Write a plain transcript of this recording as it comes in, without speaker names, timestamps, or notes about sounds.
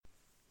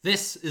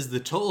This is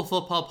the Total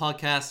Football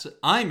Podcast.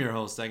 I'm your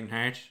host,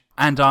 Egenhart.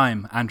 And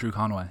I'm Andrew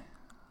Conway.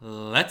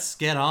 Let's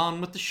get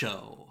on with the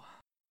show.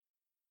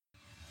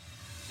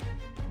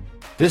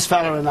 This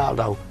fella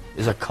Ronaldo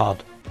is a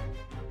cod.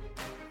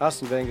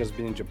 Arsene Wenger's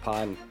been in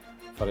Japan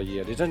for a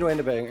year. He doesn't know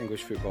anything about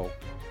English football.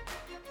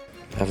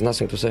 I have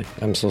nothing to say.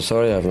 I'm so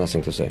sorry, I have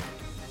nothing to say.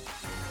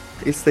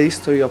 It's the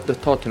history of the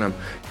Tottenham.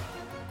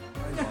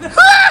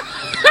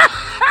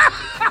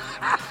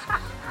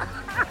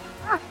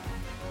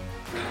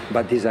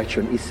 But this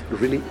action is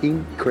really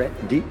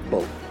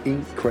incredible.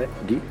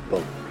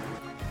 Incredible.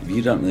 If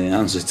you don't know the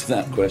answer to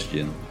that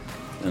question,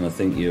 then I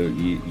think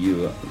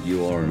you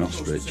are an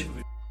ostrich.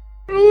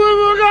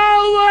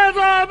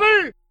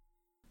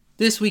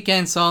 This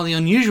weekend saw the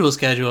unusual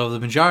schedule of the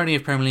majority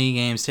of Premier League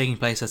games taking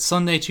place at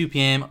Sunday 2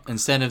 p.m.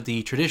 instead of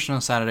the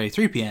traditional Saturday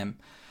 3 p.m.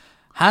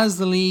 Has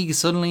the league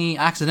suddenly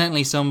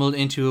accidentally stumbled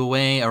into a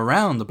way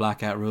around the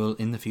blackout rule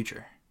in the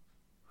future?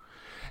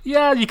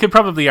 Yeah, you could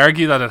probably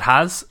argue that it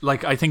has.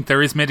 Like, I think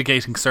there is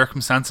mitigating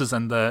circumstances,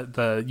 and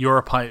the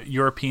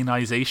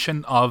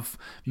Europeanization of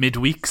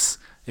midweeks,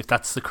 if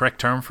that's the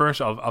correct term for it,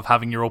 of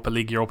having Europa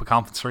League, Europa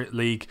Conference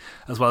League,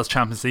 as well as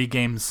Champions League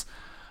games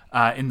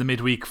in the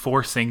midweek,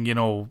 forcing,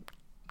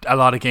 a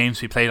lot of games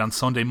to be played on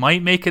Sunday,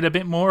 might make it a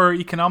bit more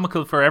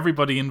economical for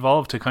everybody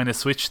involved to kind of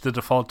switch the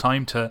default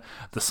time to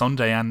the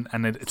Sunday, and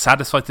it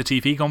satisfies the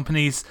TV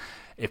companies.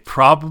 It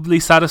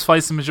probably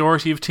satisfies the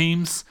majority of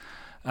teams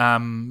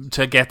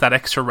to get that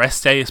extra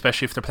rest day,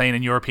 especially if they're playing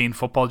in European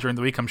football during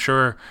the week. I'm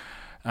sure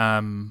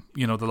the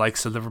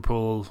likes of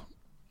Liverpool,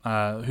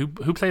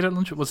 who played at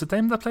lunch, was it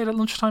them that played at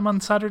lunchtime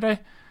on Saturday?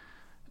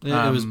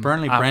 It was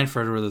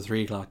Burnley-Brentford were the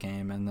 3 o'clock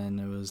game, and then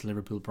it was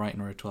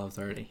Liverpool-Brighton were at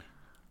 12:30.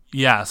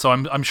 Yeah, so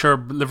I'm sure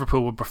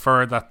Liverpool would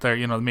prefer that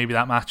maybe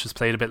that match is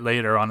played a bit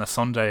later on a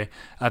Sunday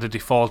at a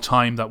default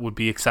time that would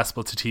be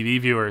accessible to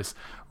TV viewers,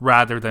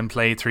 rather than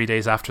play 3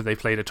 days after they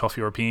played a tough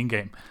European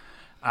game.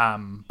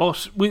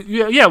 But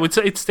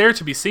it's there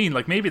to be seen.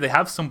 Like, maybe they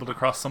have stumbled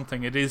across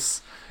something.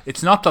 It's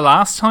not the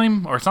last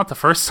time, or it's not the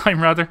first time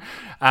rather,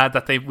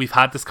 that we've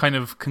had this kind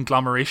of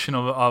conglomeration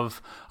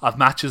of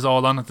matches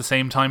all on at the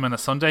same time on a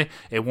Sunday.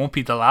 It won't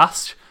be the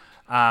last.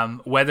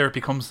 Whether it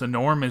becomes the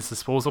norm is, I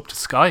suppose, up to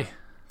Sky.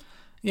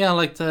 Yeah,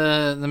 like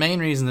the main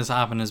reason this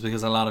happened is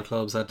because a lot of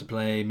clubs had to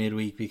play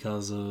midweek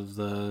because of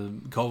the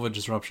COVID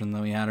disruption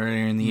that we had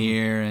earlier in the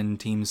year, and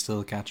teams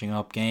still catching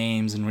up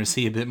games, and we'll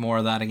see a bit more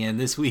of that again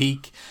this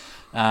week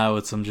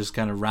with some just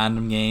kind of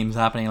random games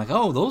happening. Like,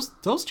 oh,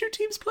 those two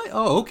teams play?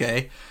 Oh,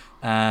 okay.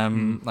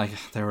 Like,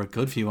 there were a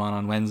good few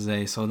on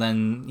Wednesday, so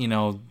then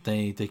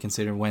they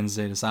consider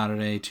Wednesday to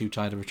Saturday too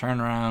tight of a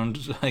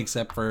turnaround,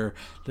 except for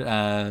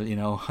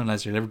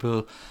unless you're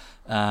Liverpool.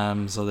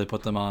 So they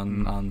put them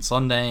on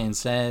Sunday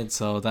instead.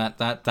 So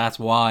that's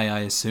why I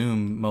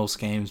assume most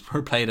games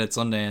were played at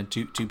Sunday at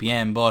 2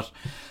 p.m. But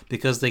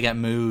because they get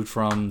moved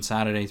from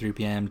Saturday 3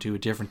 p.m. to a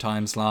different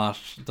time slot,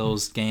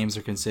 those games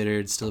are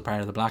considered still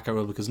part of the blackout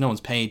rule because no one's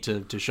paid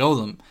to show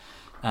them.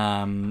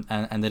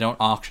 And they don't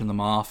auction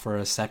them off for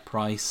a set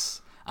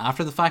price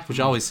after the fact, which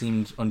always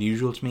seemed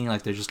unusual to me.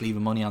 Like, they're just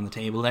leaving money on the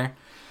table there.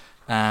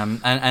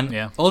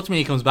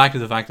 Ultimately it comes back to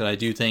the fact that I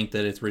do think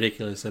that it's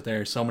ridiculous that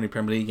there are so many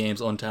Premier League games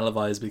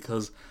untelevised,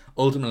 because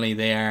ultimately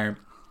they are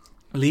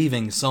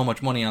leaving so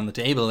much money on the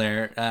table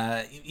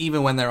there,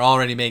 even when they're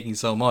already making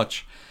so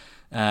much.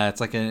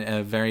 It's like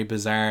a very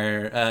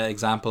bizarre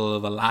example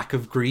of a lack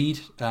of greed,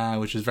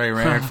 which is very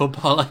rare in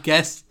football, I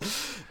guess.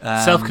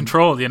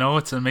 Self-control,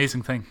 it's an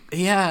amazing thing.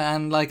 Yeah,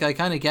 and like, I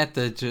kind of get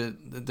that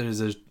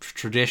there's a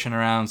tradition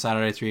around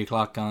Saturday 3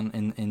 o'clock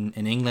in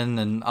England,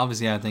 and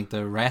obviously I think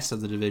the rest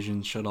of the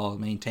divisions should all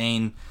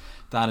maintain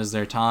that as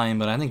their time,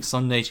 but I think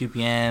Sunday 2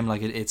 p.m,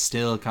 like, it's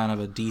still kind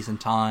of a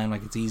decent time.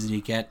 Like, it's easy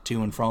to get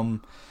to and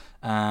from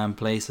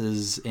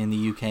places in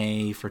the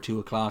UK for 2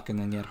 o'clock and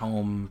then get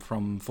home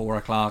from 4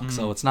 o'clock.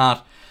 So it's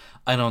not,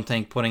 I don't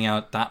think putting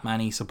out that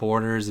many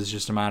supporters is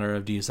just a matter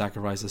of, do you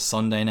sacrifice a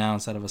Sunday now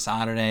instead of a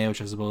Saturday,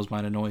 which I suppose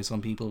might annoy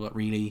some people, but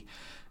really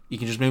you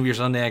can just move your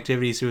Sunday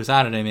activities to a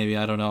Saturday maybe.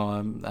 I don't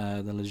know.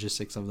 The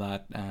logistics of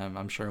that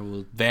I'm sure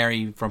will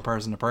vary from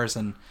person to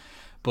person,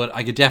 but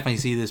I could definitely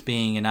see this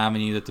being an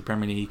avenue that the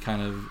Premier League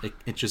kind of,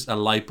 it just, a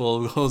light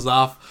bulb goes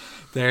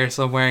off there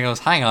somewhere and goes,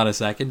 hang on a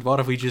second, what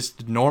if we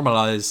just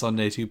normalise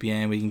Sunday 2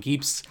 p.m? We can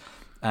keep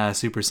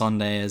Super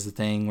Sunday as the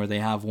thing where they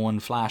have one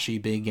flashy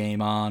big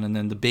game on, and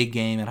then the big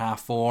game at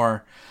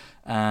 4:30,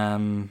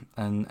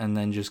 and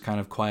then just kind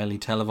of quietly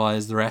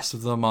televise the rest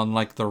of them on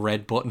like the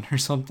red button or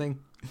something.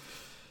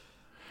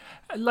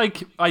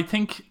 Like, I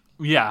think,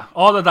 yeah,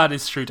 all of that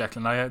is true,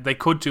 Declan. They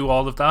could do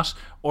all of that,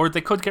 or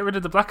they could get rid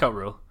of the blackout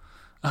rule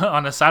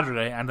on a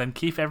Saturday and then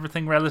keep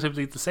everything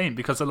relatively the same,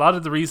 because a lot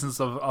of the reasons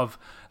of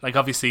like,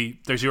 obviously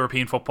there's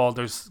European football,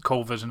 there's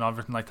COVID and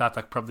everything like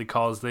that probably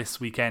caused this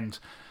weekend,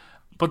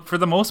 but for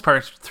the most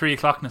part 3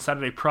 o'clock on a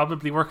Saturday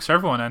probably works for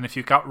everyone. And if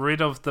you got rid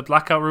of the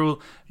blackout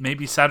rule,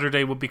 maybe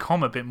Saturday would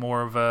become a bit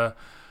more of a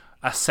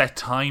set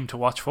time to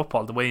watch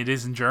football, the way it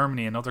is in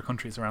Germany and other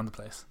countries around the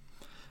place.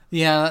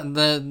 Yeah,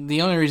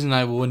 the only reason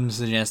I wouldn't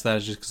suggest that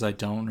is just because I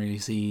don't really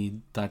see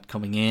that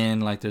coming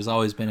in. Like, there's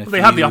always been They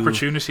had the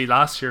opportunity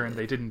last year and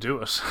they didn't do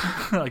it.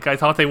 Like, I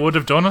thought they would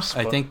have done it.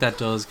 I think that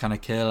does kind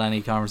of kill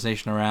any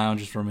conversation around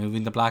just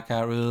removing the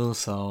blackout rule.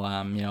 So,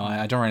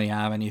 I don't really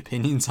have any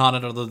opinions on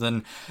it other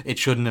than it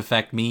shouldn't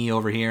affect me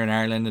over here in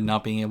Ireland, and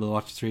not being able to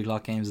watch the 3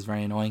 o'clock games is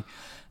very annoying.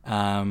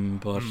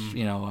 But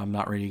I'm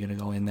not really going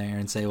to go in there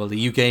and say, well,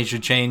 the UK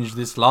should change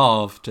this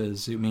law to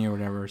suit me or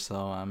whatever.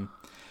 So,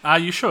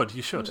 you should.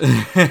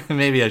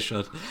 Maybe I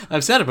should.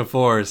 I've said it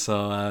before, so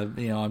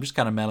I'm just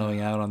kind of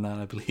mellowing out on that,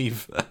 I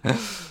believe.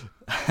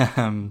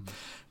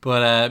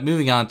 But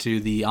moving on to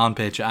the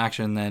on-pitch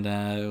action, that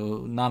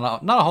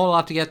not a whole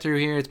lot to get through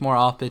here. It's more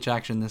off-pitch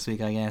action this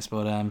week, I guess.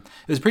 But it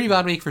was a pretty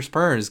bad week for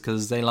Spurs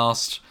because they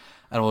lost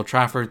at Old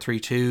Trafford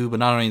 3-2. But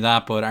not only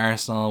that, but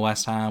Arsenal,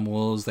 West Ham,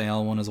 Wolves, they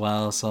all won as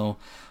well. So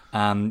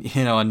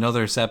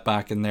another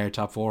setback in their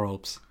top 4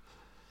 hopes.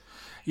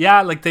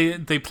 Yeah, like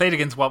they played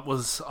against what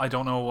was, I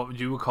don't know what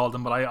you would call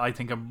them, but I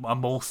think a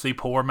mostly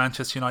poor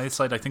Manchester United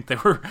side. I think they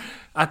were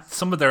at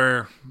some of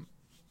their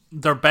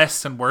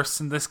best and worst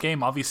in this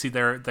game. Obviously,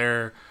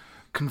 their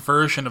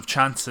conversion of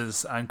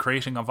chances and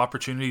creating of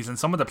opportunities, and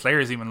some of the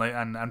players even like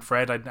and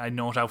Fred, I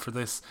note out for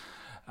this,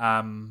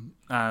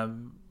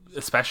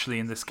 especially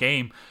in this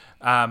game.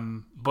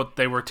 But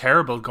they were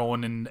terrible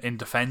going in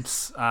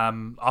defence.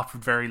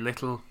 Offered very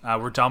little.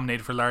 Were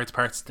dominated for large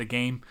parts of the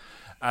game.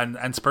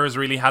 And Spurs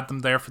really had them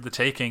there for the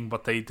taking,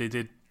 but they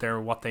did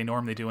what they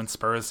normally do, and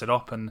Spurs it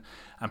up and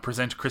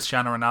present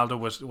Cristiano Ronaldo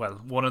with, well,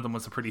 one of them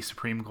was a pretty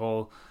supreme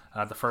goal,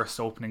 the first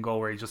opening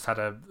goal where he just had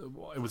it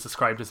was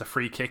described as a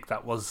free kick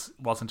that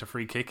wasn't a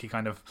free kick. He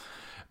kind of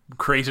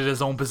created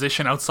his own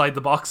position outside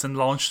the box and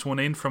launched one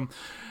in from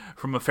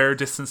a fair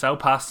distance out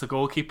past the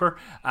goalkeeper.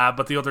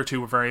 But the other two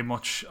were very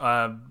much,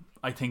 I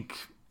think,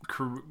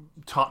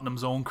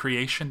 Tottenham's own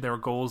creation. There were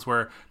goals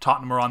where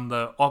Tottenham were on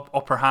the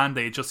upper hand.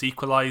 They just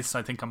equalised,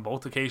 I think, on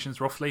both occasions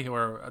roughly,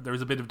 or there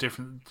was a bit of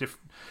different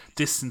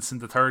distance in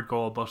the third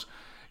goal, but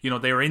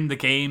they were in the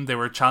game, they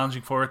were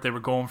challenging for it, they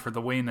were going for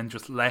the win, and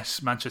just let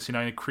Manchester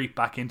United creep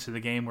back into the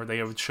game where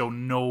they would show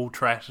no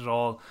threat at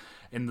all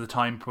in the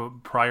time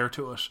prior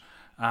to it.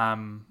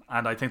 And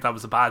I think that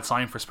was a bad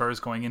sign for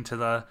Spurs going into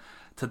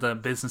the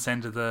business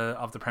end of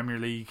the Premier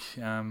League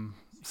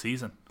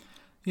season.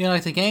 Yeah,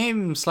 like the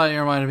game slightly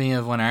reminded me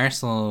of when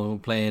Arsenal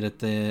played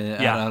at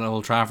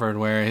Old Trafford,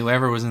 where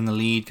whoever was in the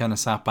lead kind of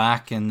sat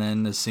back, and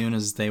then as soon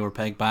as they were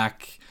pegged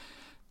back,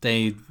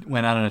 they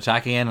went out and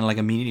attack again and like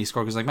immediately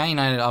scored. Because like Man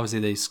United, obviously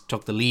they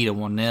took the lead at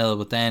 1-0,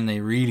 but then they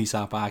really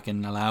sat back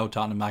and allowed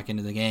Tottenham back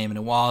into the game, and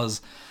it was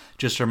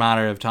just a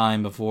matter of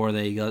time before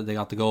they got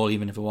the goal,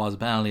 even if it was a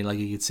penalty. Like,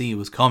 you could see it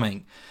was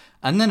coming.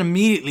 And then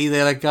immediately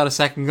they got a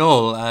second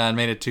goal and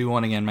made it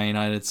 2-1 again, Man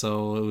United.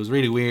 So it was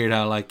really weird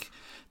how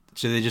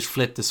so they just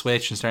flipped the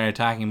switch and started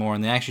attacking more,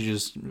 and they actually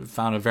just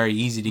found it very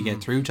easy to get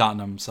through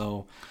Tottenham.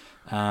 So,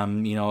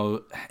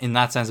 in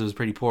that sense, it was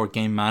pretty poor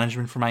game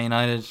management for Man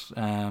United.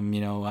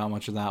 How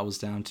much of that was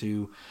down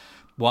to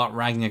what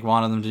Rangnick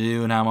wanted them to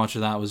do, and how much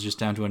of that was just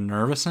down to a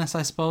nervousness,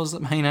 I suppose,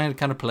 that Man United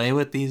kind of play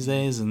with these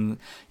days. And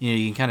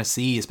you can kind of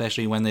see,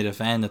 especially when they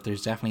defend, that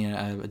there's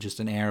definitely just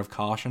an air of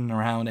caution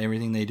around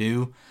everything they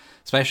do,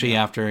 especially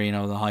after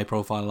the high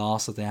profile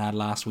loss that they had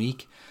last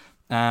week.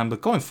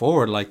 But going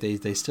forward,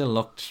 they still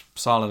looked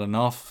solid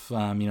enough.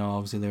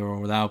 Obviously they were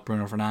without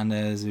Bruno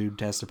Fernandes, who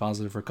tested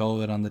positive for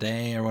COVID on the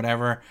day or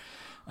whatever,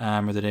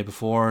 or the day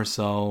before.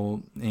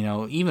 So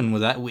even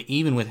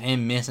with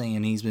him missing,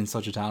 and he's been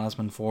such a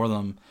talisman for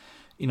them,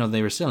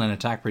 they were still in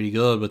attack pretty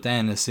good. But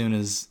then as soon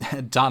as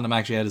Tottenham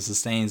actually had a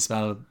sustained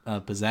spell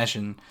of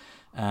possession,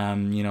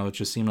 it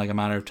just seemed like a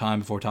matter of time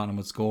before Tottenham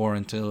would score,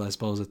 until I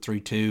suppose at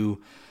 3-2.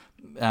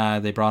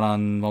 They brought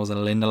on,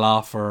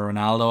 Lindelof or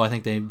Ronaldo. I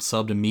think they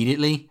subbed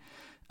immediately,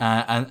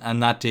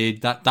 and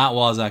that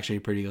was actually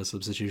a pretty good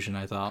substitution,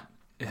 I thought.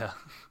 Yeah,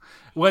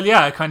 well,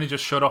 yeah, it kind of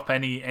just shut up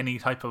any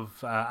type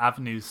of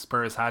avenues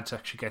Spurs had to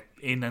actually get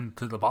in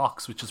into the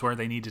box, which is where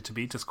they needed to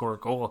be to score a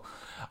goal.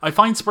 I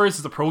find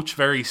Spurs' approach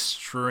very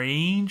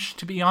strange,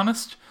 to be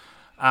honest,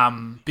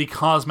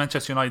 because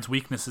Manchester United's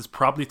weakness is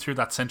probably through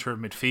that centre of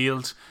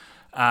midfield.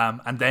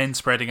 And then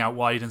spreading out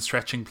wide and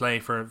stretching play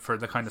for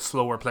the kind of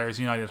slower players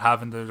United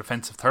have in the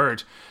defensive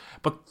third.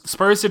 But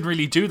Spurs didn't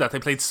really do that. They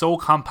played so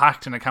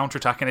compact in a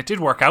counter-attack, and it did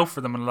work out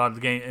for them in a lot of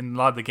the game. In a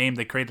lot of the game,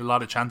 they created a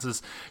lot of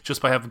chances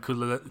just by having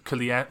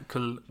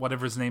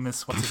whatever his name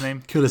is. What's his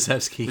name?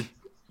 Kulusevski.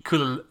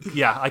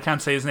 Yeah, I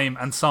can't say his name.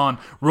 And Son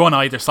run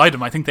either side of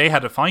him. I think they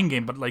had a fine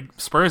game, but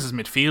Spurs'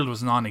 midfield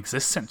was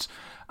non-existent.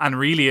 And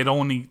really,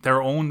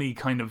 their only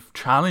kind of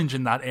challenge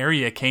in that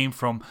area came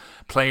from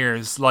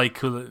players like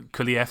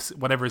Kulievski,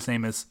 whatever his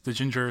name is, the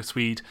ginger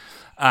Swede,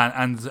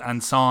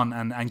 and Son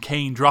and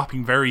Kane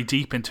dropping very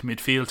deep into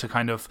midfield to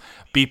kind of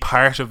be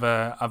part of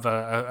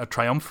a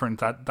triumvirate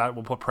that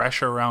will put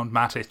pressure around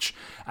Matic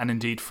and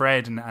indeed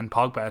Fred and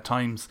Pogba at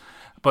times.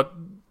 but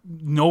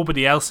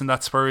nobody else in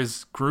that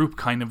Spurs group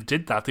kind of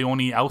did that. The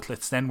only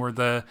outlets then were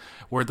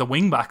the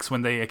wing backs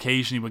when they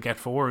occasionally would get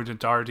forward,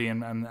 Doherty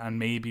and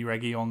maybe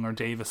Reguilón or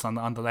Davis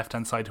on the left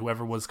hand side,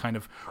 whoever was kind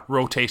of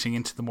rotating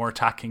into the more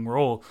attacking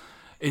role.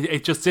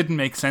 It just didn't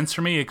make sense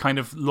for me. It kind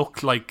of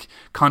looked like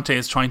Conte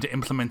is trying to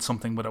implement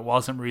something, but it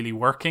wasn't really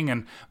working,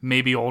 and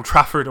maybe Old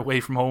Trafford away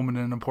from home in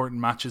an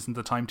important match isn't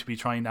the time to be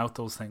trying out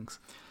those things.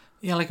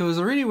 Yeah, like, it was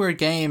a really weird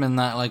game in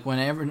that, like,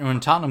 when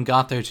Tottenham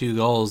got their 2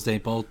 goals, they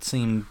both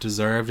seemed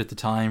deserved at the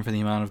time for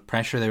the amount of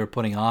pressure they were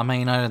putting on Man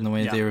United and the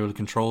way they were able to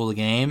control the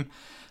game.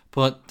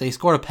 But they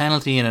scored a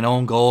penalty and an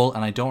own goal,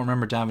 and I don't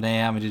remember David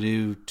having to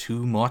do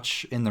too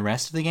much in the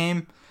rest of the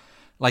game.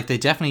 Like, they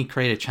definitely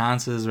created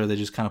chances where they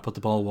just kind of put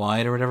the ball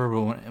wide or whatever,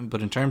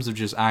 but in terms of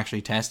just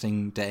actually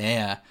testing De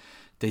Gea,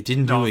 they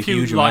didn't do a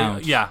huge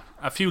amount. Yeah,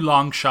 a few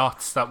long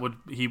shots that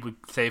he would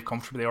save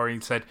comfortably, or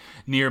he said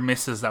near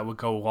misses that would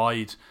go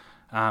wide.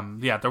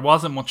 There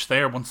wasn't much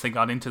there once they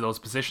got into those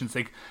positions.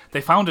 They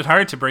found it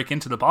hard to break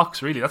into the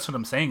box, really. That's what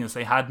I'm saying, is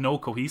they had no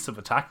cohesive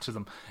attack to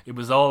them. It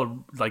was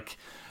all like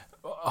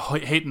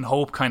hit and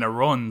hope kind of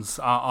runs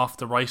off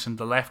the right and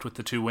the left with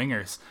the 2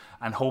 wingers,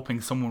 and hoping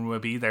someone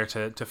would be there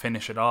to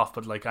finish it off.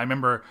 But like, I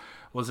remember,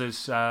 was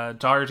it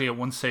Doherty at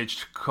one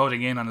stage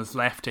cutting in on his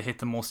left to hit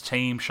the most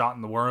tame shot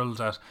in the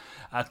world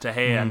at De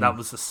Gea, and that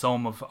was the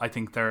sum of, I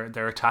think,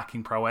 their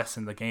attacking prowess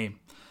in the game.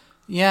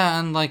 Yeah,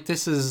 and like,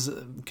 this is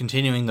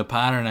continuing the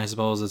pattern, I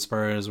suppose, at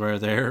Spurs, where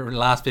their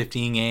last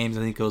 15 games,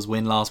 I think, goes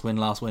win-loss,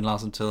 win-loss,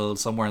 win-loss, until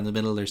somewhere in the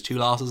middle there's 2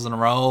 losses in a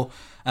row,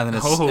 and then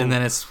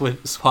it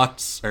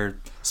swaps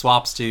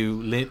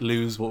to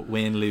lose,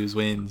 win, lose,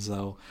 win.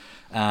 So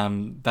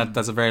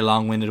that's a very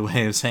long-winded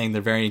way of saying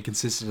they're very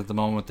inconsistent at the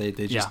moment. They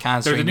just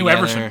can't string together.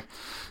 Everton.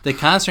 They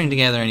can't string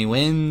together any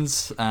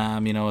wins.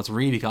 It's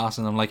really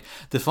costing them. Like,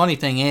 the funny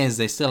thing is,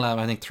 they still have,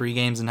 I think, 3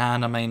 games in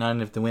hand on Man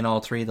United. If they win all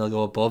 3, they'll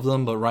go above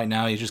them. But right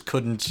now, you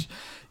couldn't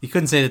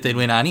say that they'd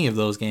win any of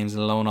those games,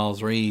 let alone all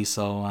 3.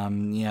 So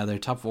they're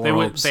top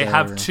 4. They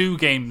have 2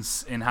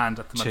 games in hand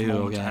at the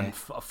moment, and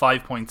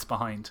 5 points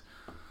behind.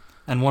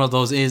 And one of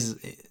those is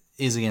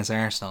against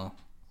Arsenal.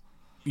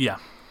 Yeah.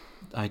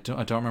 I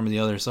don't remember the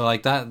other. So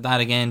like,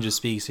 that again just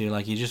speaks to,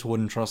 like, you just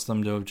wouldn't trust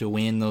them to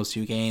win those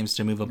 2 games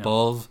to move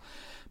above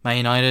Man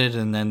United.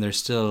 And then there's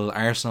still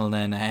Arsenal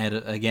then ahead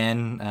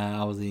again.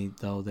 Obviously,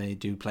 though, they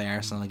do play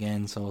Arsenal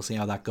again, so we'll see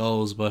how that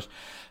goes. But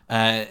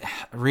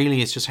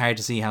really, it's just hard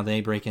to see how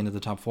they break into the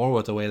top 4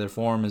 with the way their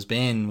form has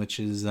been, which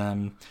is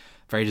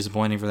very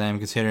disappointing for them,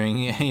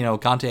 considering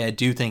Conte, I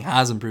do think,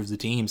 has improved the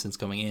team since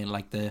coming in.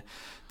 Like, the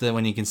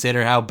when you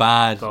consider how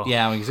bad, when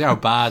you consider how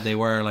bad they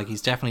were, like,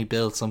 he's definitely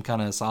built some kind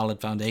of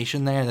solid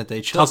foundation there that they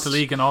just top the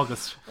league in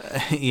August.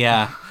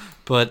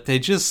 But they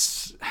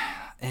just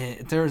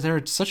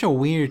they're such a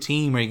weird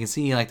team where you can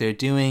see, like, they're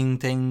doing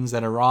things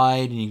that are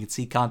right, and you can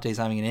see Conte's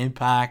having an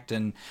impact,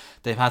 and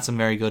they've had some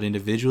very good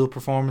individual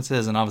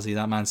performances, and obviously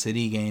that Man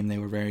City game they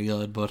were very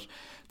good, but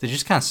they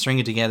just can't string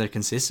it together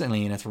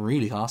consistently, and it's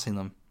really costing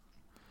them.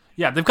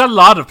 Yeah, they've got a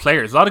lot of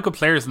good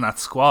players in that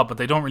squad, but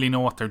they don't really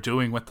know what they're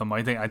doing with them.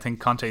 I think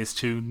Conte is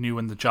too new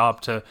in the job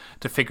to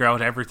figure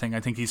out everything. I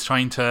think he's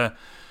trying to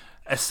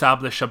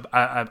establish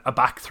a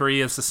back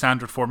 3 as the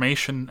standard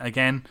formation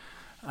again,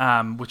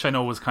 which I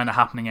know was kind of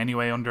happening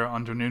anyway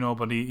under Nuno,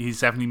 but he's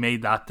definitely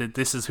made that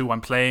this is who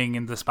I'm playing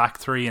in this back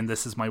 3, and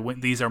this is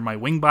these are my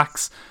wing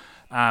backs.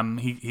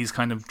 He's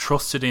kind of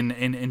trusted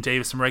in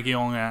Davis and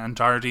Reguilón and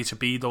Doherty to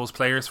be those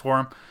players for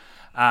him.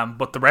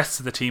 But the rest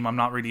of the team, I'm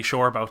not really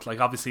sure about. Like,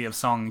 obviously, you have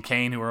Song and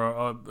Kane, who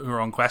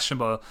are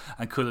unquestionable,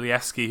 and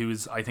Kulusevski, who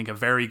is, I think, a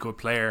very good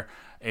player,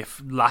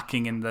 if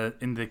lacking in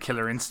the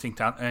killer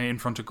instinct in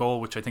front of goal,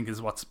 which I think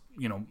is what's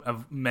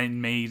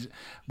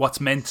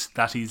meant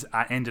that he's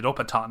ended up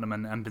at Tottenham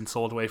and been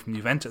sold away from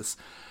Juventus.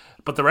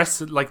 But the rest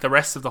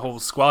of the whole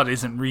squad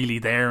isn't really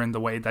there in the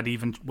way that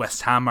even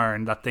West Ham are,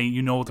 and that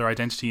their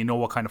identity,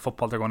 what kind of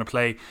football they're going to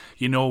play,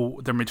 their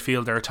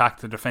midfield, their attack,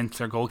 their defence,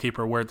 their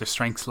goalkeeper, where their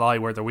strengths lie,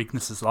 where their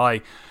weaknesses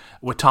lie.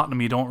 With Tottenham,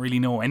 you don't really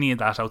know any of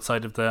that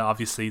outside of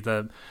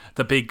the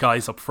big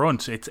guys up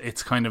front.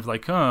 It's kind of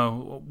like,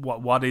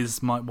 what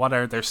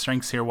are their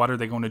strengths here? What are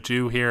they going to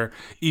do here?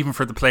 Even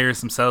for the players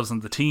themselves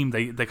and the team,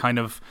 they kind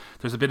of,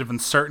 there's a bit of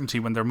uncertainty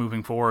when they're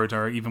moving forward,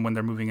 or even when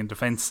they're moving in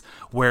defence,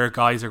 where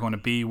guys are going to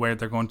be, where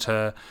they're going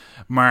to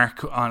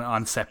mark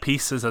on set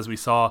pieces, as we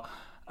saw.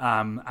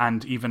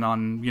 And even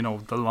on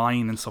the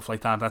line and stuff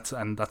like that.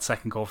 That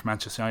second goal for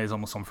Manchester United is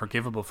almost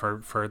unforgivable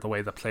for the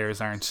way the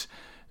players aren't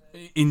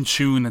in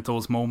tune at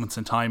those moments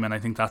in time, and I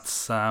think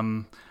that's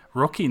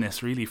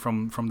rookiness really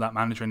from that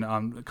manager,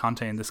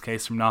 Conte in this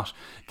case, from not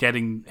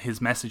getting his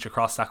message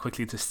across that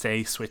quickly to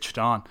stay switched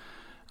on.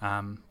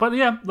 But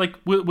yeah, like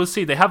we'll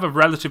see. They have a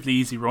relatively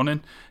easy run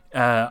in.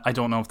 I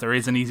don't know if there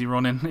is an easy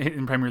run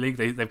in Premier League.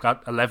 They've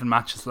got 11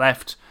 matches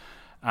left.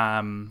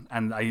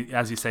 And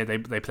as you say,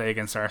 they play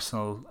against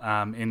Arsenal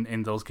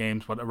in those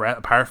games. But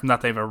apart from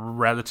that, they have a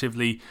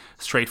relatively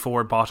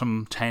straightforward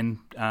bottom 10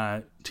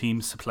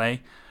 teams to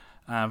play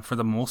for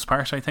the most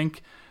part, I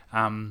think.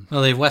 Well,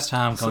 they have West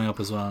Ham coming up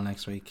as well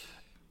next week.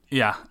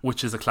 Yeah,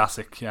 which is a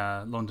classic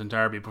London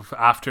derby. But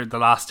after the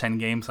last 10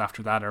 games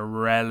after that are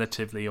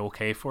relatively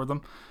okay for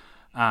them.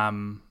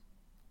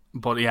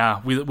 But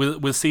yeah,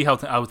 we'll see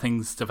how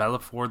things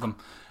develop for them.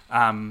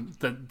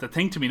 The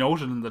thing to be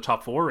noted in the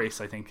top 4 race,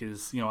 I think,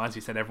 is, as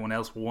you said, everyone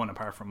else won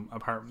apart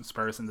from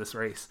Spurs in this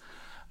race.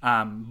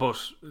 But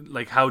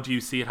like, how do you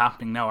see it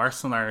happening now?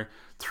 Arsenal are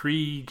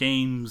 3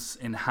 games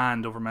in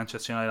hand over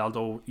Manchester United,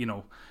 although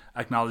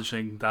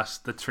acknowledging that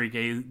the three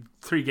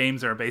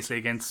games are basically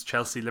against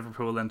Chelsea,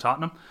 Liverpool, and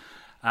Tottenham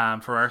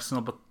for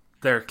Arsenal, but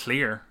they're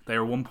clear.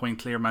 They're 1 point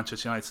clear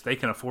Manchester United, so they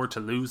can afford to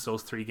lose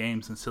those 3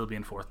 games and still be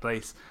in 4th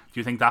place. Do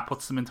you think that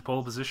puts them into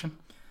pole position?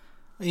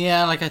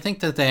 Yeah, like I think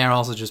that they are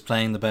also just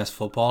playing the best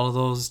football of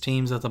those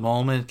teams at the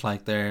moment.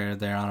 Like they're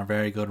on a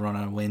very good run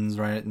of wins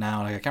right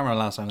now. Like I can't remember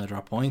the last time they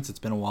dropped points. It's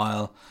been a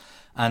while,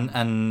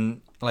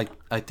 and like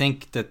I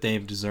think that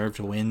they've deserved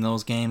to win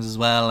those games as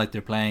well. Like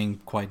they're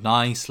playing quite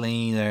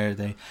nicely.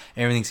 They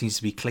everything seems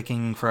to be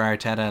clicking for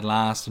Arteta at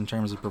last in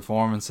terms of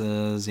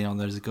performances.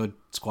 There's a good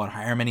squad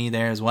harmony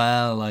there as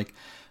well. Like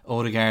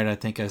Odegaard, I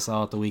think I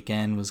saw at the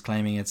weekend, was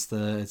claiming it's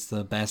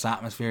the best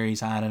atmosphere he's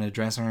had in a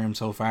dressing room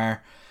so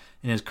far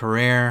in his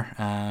career.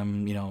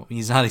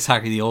 He's not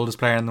exactly the oldest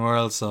player in the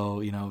world,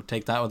 so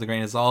take that with a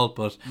grain of salt,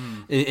 but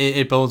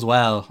it bodes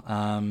well.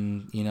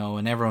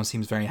 And everyone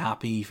seems very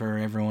happy for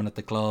everyone at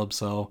the club,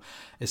 so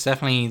it's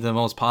definitely the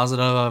most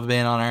positive I've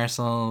been on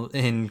Arsenal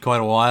in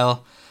quite a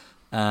while.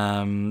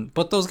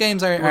 But those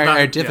games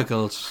are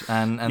difficult,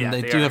 and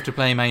they do have to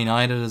play Man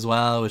United as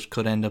well, which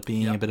could end up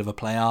being a bit of a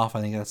playoff.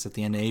 I think that's at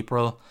the end of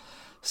April.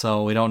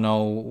 So we don't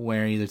know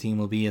where either team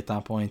will be at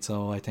that point.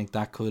 So I think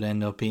that could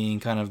end up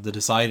being kind of the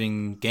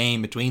deciding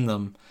game between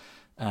them.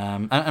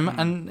 And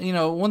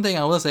one thing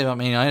I will say about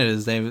Man United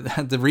is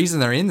the reason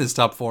they're in this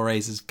top 4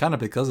 race is kind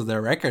of because of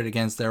their record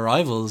against their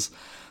rivals.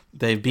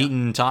 They've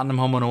beaten Tottenham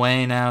home and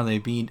away now. They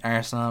beat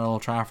Arsenal at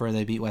Old Trafford.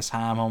 They beat West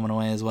Ham home and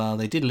away as well.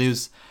 They did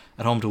lose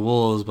at home to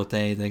Wolves, but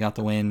they got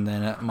the win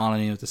then at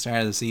Molineux at the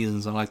start of the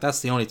season. So like that's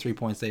the only 3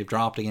 points they've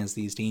dropped against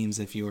these teams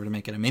if you were to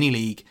make it a mini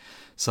league.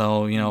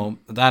 So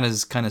that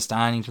is kind of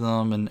standing to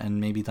them,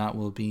 and maybe that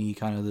will be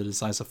kind of the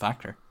decisive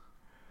factor.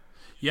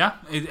 Yeah,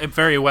 it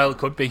very well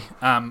could be.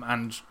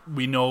 And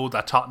we know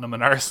that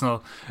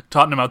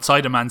Tottenham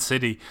outside of Man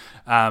City,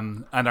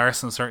 and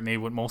Arsenal certainly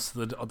with most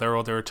of their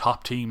other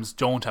top teams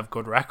don't have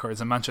good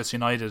records, and Manchester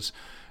United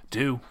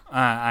do.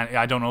 And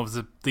I don't know if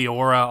it's the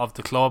aura of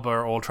the club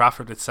or Old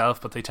Trafford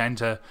itself, but they tend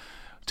to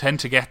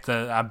get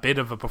a bit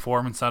of a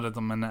performance out of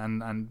them,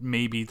 and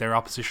maybe their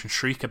opposition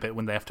shriek a bit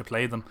when they have to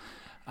play them.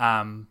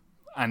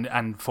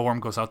 And form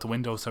goes out the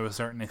window to a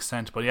certain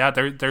extent. But yeah,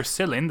 they're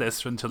still in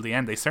this until the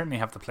end. They certainly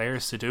have the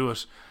players to do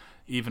it,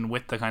 even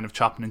with the kind of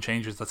chopping and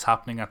changes that's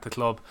happening at the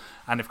club.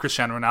 And if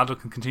Cristiano Ronaldo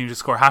can continue to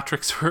score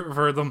hat-tricks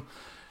for them,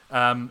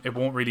 it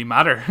won't really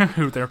matter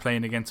who they're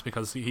playing against,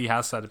 because he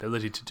has that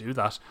ability to do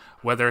that.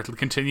 Whether it'll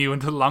continue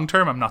into the long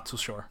term, I'm not so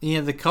sure.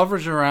 Yeah, the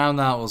coverage around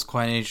that was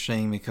quite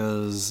interesting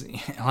because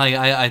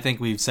I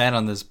think we've said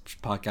on this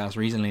podcast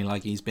recently,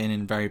 like he's been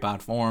in very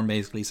bad form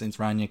basically since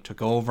Rangnick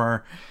took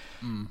over.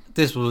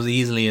 This was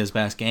easily his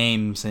best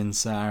game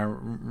since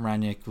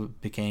Rangnick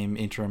became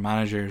interim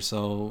manager.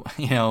 So,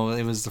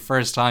 it was the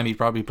first time he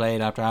probably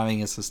played after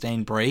having a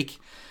sustained break,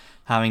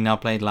 having not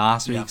played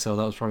last week. So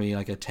that was probably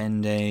like a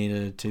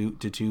 10-day to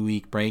 2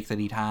 week break that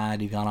he'd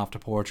had. He'd gone off to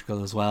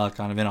Portugal as well,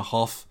 kind of in a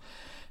huff,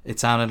 it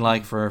sounded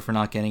like, for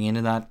not getting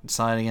into that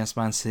side against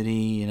Man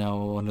City,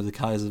 under the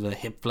guise of a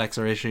hip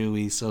flexor issue.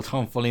 We still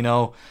don't fully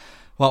know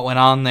what went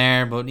on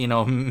there, but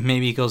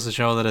maybe it goes to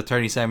show that a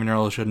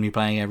 37-year-old shouldn't be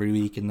playing every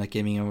week, and that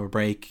giving him a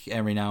break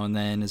every now and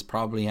then is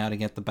probably how to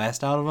get the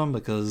best out of him,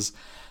 because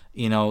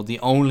the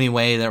only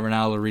way that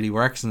Ronaldo really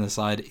works in the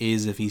side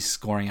is if he's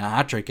scoring a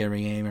hat-trick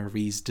every game, or if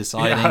he's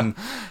deciding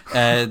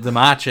the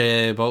match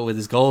but with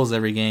his goals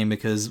every game,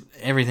 because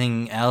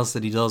everything else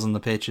that he does on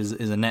the pitch is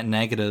a net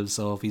negative.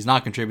 So if he's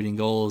not contributing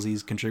goals,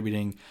 he's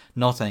contributing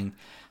nothing.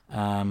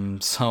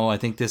 So I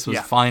think this was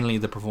finally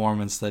the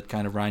performance that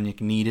kind of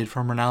Rangnick needed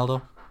from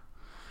Ronaldo.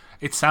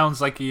 It sounds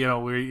like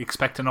we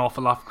expect an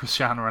awful lot from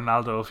Cristiano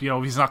Ronaldo.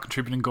 If he's not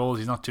contributing goals,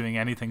 he's not doing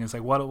anything. It's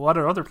like, what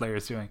are other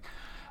players doing?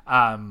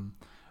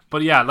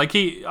 But yeah, like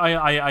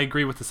I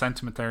agree with the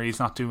sentiment there. He's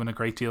not doing a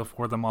great deal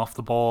for them off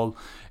the ball.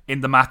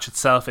 In the match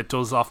itself, it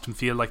does often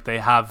feel like they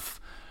have,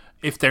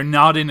 if they're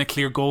not in a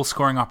clear goal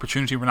scoring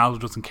opportunity, Ronaldo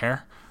doesn't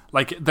care.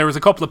 Like, there was a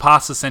couple of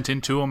passes sent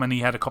into him and he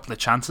had a couple of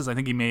chances. I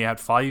think he may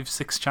have had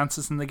 5-6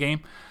 chances in the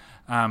game.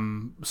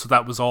 So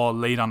that was all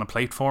laid on a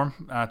plate for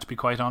him, to be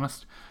quite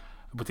honest,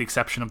 with the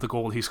exception of the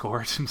goal he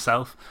scored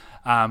himself.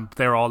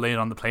 They're all laid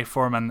on the plate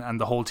for him, and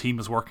the whole team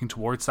is working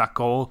towards that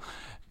goal.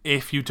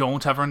 If you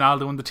don't have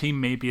Ronaldo in the team,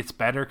 maybe it's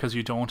better because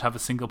you don't have a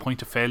single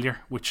point of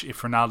failure, which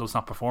if Ronaldo's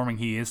not performing,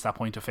 he is that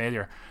point of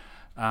failure.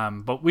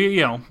 But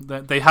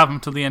they have him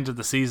till the end of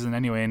the season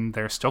anyway, and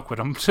they're stuck with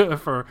him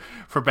for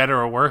better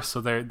or worse.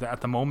 So they're at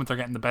the moment they're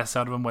getting the best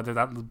out of him. Whether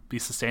that will be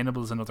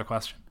sustainable is another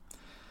question.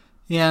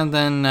 Yeah, and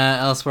then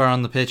elsewhere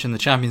on the pitch in the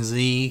Champions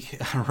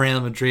League, Real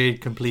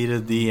Madrid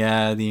completed the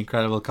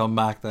incredible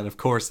comeback that, of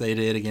course, they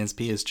did against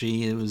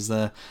PSG. It was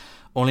the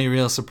only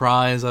real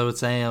surprise, I would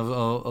say,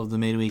 of the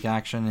midweek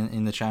action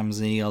in the Champions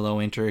League, although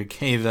Inter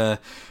gave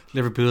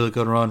Liverpool a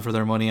good run for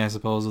their money, I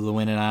suppose, with the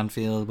win at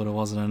Anfield, but it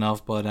wasn't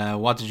enough. But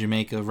what did you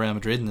make of Real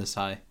Madrid in this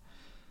tie?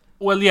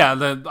 Well,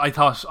 yeah, I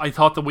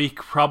thought the week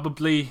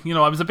probably,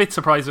 I was a bit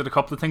surprised with a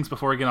couple of things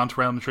before we get on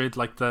to Real Madrid,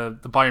 like the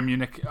Bayern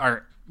Munich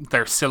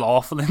they're still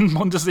awful in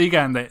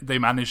Bundesliga, and they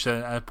managed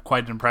a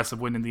quite an impressive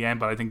win in the end.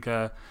 But I think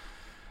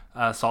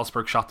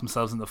Salzburg shot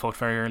themselves in the foot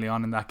very early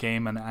on in that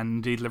game, and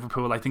indeed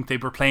Liverpool, I think they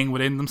were playing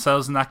within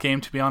themselves in that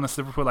game, to be honest.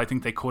 Liverpool, I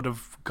think they could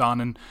have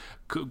gone and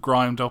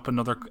ground up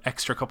another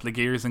extra couple of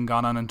gears and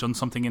gone on and done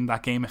something in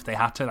that game if they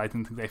had to. I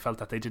didn't think they felt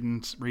that they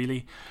didn't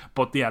really.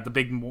 But yeah, the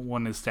big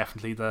one is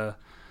definitely the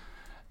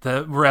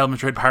Real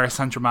Madrid Paris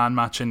Saint-Germain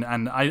match, and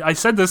I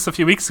said this a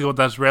few weeks ago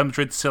that Real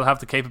Madrid still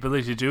have the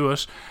capability to do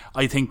it.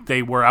 I think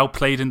they were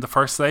outplayed in the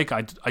first leg.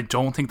 I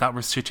don't think that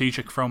was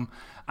strategic from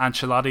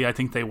Ancelotti. I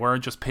think they were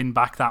just pinned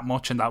back that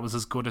much, and that was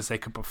as good as they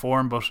could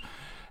perform. But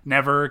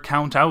never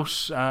count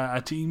out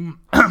a team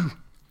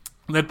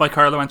led by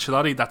Carlo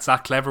Ancelotti that's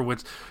that clever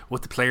with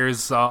the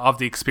players of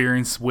the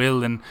experience,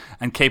 will and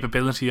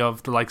capability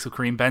of the likes of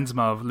Karim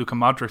Benzema, of Luka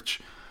Modric,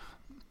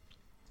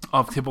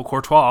 of Thibaut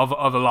Courtois,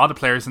 of a lot of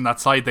players in that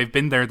side. They've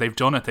been there, they've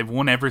done it, they've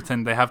won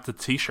everything, they have the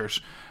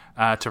t-shirt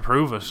to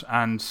prove it,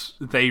 and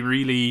they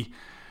really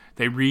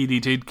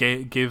did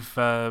give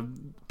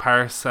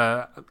Paris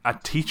a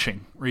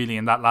teaching, really,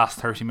 in that last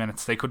 30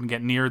 minutes. They couldn't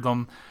get near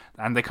them,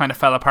 and they kind of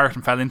fell apart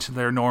and fell into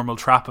their normal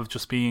trap of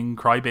just being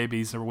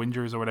crybabies or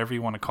whingers or whatever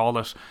you want to call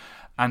it.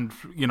 And,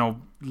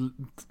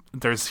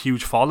 there's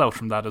huge fallout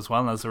from that as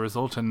well as a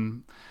result,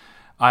 and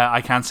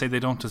I can't say they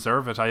don't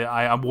deserve it.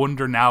 I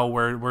wonder now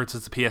where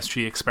does the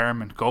PSG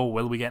experiment go?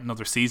 Will we get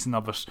another season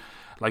of it?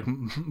 Like,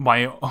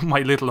 my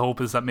little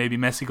hope is that maybe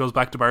Messi goes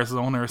back to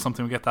Barcelona or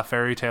something. We get that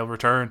fairy tale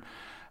return.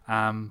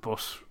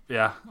 But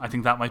yeah, I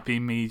think that might be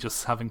me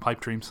just having pipe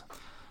dreams.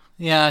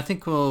 Yeah, I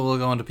think we'll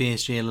go on to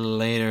PSG a little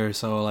later.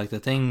 So like the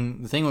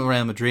thing with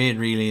Real Madrid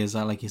really is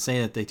that, like you say,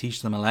 that they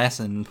teach them a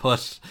lesson,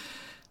 but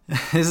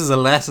this is a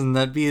lesson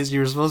that PSG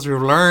were supposed to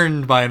have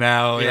learned by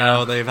now.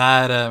 Yeah. They've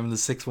had the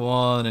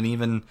 6-1 and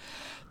even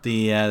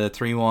the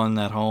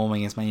 3-1 at home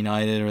against Man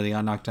United, where they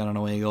got knocked out on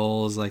away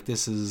goals. Like,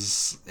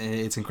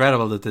 it's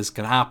incredible that this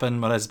could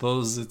happen, but I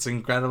suppose it's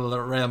incredible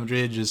that Real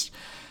Madrid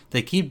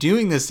they keep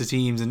doing this to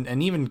teams,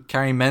 and even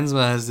Karim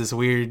Benzema has this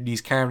weird,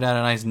 he's carved out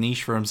a nice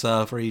niche for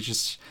himself where he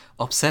just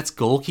upsets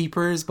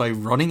goalkeepers by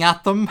running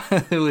at them,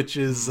 which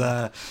is he's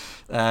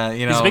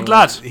a big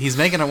lad. He's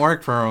making it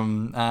work for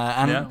him,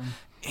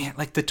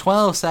 like the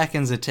 12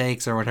 seconds it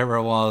takes or whatever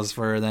it was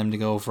for them to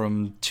go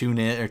from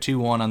 2-0 or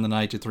 2-1 on the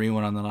night to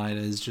 3-1 on the night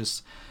is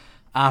just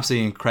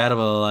absolutely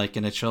incredible. Like,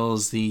 and it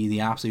shows the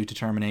absolute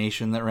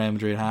determination that Real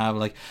Madrid have.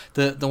 Like,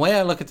 the way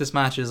I look at this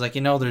match is, like,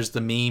 there's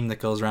the meme that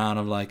goes around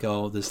of like,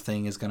 oh, this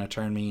thing is going to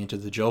turn me into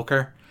the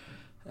Joker.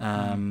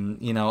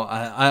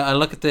 I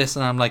look at this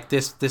and I'm like,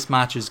 this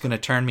match is going to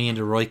turn me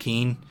into Roy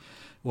Keane,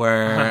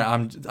 where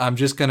I'm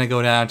just gonna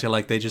go down to,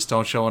 like, they just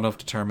don't show enough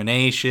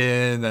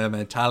determination, the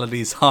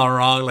mentality's all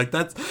wrong. Like,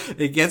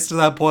 it gets to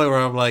that point where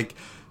I'm like,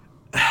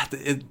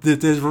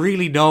 there's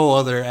really no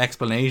other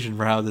explanation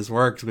for how this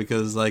works,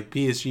 because like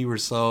PSG were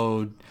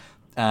so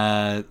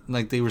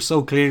they were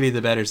so clearly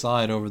the better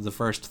side over the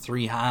first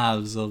three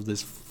halves of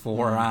this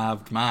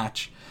four-halved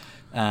match,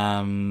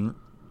 that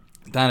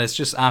it's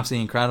just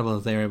absolutely incredible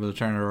that they were able to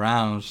turn it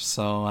around.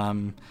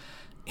 So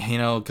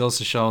it goes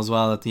to show as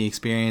well that the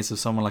experience of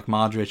someone like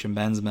Modric and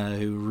Benzema,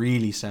 who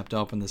really stepped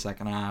up in the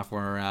second half,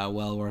 were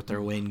well worth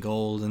their weight in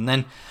gold. And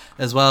then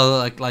as well,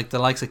 like the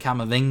likes of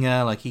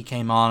Camavinga, like, he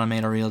came on and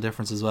made a real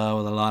difference as well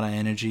with a lot of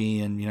energy,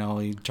 and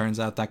he turns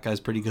out that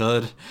guy's pretty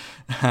good.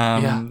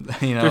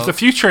 There's a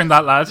future in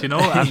that lad, and,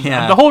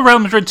 yeah. and the whole Real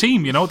Madrid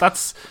team,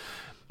 that's.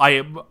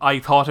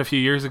 I thought a few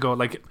years ago,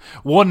 like,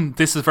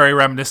 this is very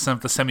reminiscent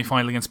of the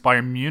semi-final against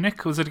Bayern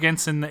Munich. Was it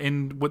against in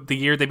the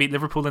year they beat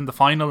Liverpool in the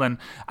final, and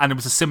it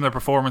was a similar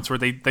performance where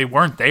they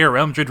weren't there.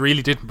 Real Madrid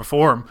really didn't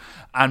perform,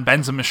 and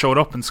Benzema showed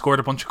up and scored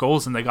a bunch of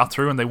goals, and they got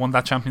through and they won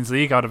that Champions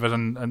League out of it,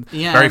 and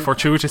very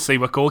fortuitously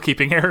with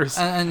goalkeeping errors.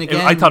 And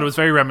again, I thought it was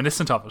very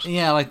reminiscent of it.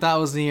 Yeah, like, that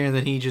was the year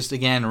that he just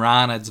again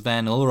ran at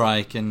Sven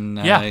Ulreich,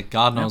 and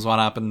God knows what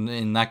happened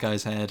in that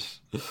guy's head.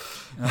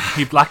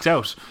 He blacked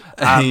out.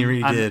 He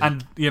really did.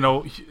 And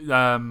not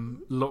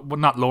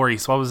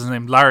Lloris, what was his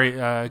name?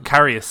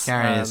 Karius.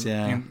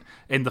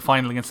 In the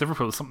final against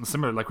Liverpool, something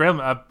similar. Like,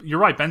 you're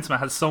right, Benzema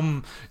has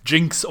some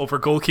jinx over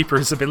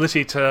goalkeepers'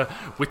 ability to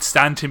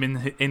withstand him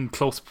in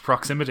close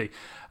proximity.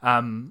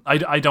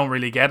 I don't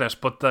really get it,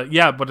 but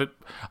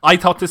I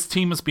thought this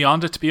team was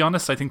beyond it, to be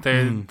honest. I think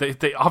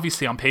they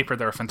obviously on paper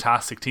they're a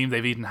fantastic team.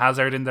 They've Eden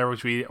Hazard in there,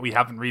 which we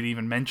haven't really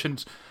even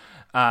mentioned.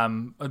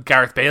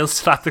 Gareth Bale's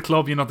still at the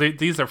club. You know,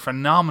 these are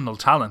phenomenal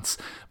talents,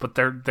 but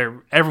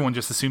they're everyone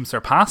just assumes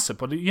they're past it.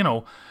 But you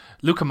know,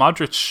 Luka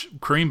Modric,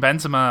 Karim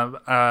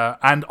Benzema,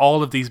 and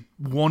all of these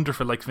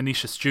wonderful, like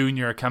Vinicius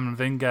Junior,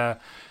 Camavinga,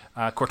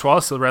 Courtois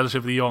is still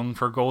relatively young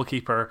for a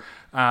goalkeeper.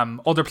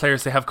 Other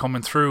players they have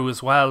coming through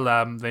as well.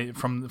 They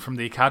from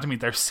the academy,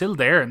 they're still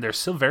there and they're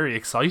still very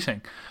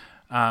exciting.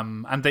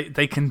 And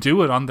they can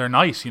do it on their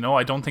night. You know,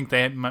 I don't think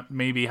they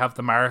maybe have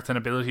the marathon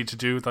ability to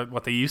do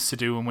what they used to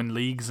do and win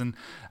leagues and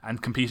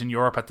compete in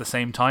Europe at the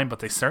same time, but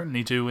they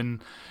certainly do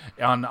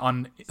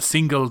on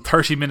single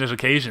 30-minute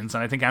occasions.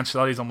 And I think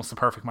Ancelotti is almost the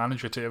perfect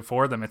manager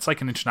for them. It's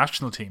like an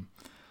international team.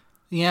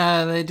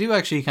 Yeah, they do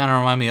actually kind of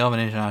remind me of an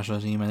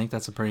international team. I think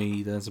that's a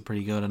pretty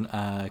good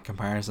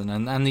comparison.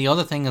 And the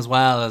other thing as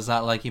well is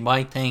that, like, you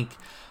might think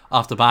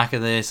off the back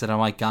of this that it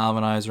might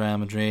galvanise Real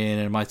Madrid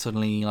and it might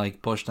suddenly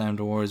like push them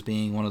towards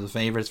being one of the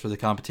favourites for the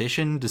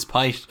competition,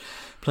 despite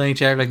playing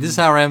Chelsea. Like, this is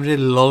how Real Madrid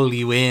lull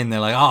you in. They're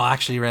like, oh,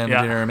 actually Real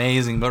Madrid are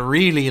amazing, but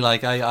really,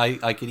 like,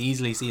 I could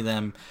easily see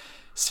them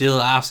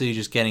still absolutely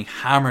just getting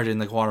hammered in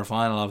the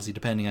quarterfinal, obviously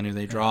depending on who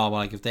they draw. But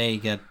like, if they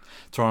get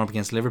thrown up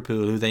against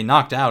Liverpool, who they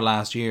knocked out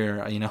last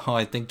year, you know,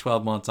 I think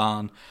 12 months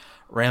on,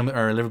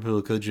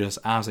 Liverpool could just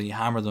absolutely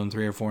hammer them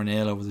 3 or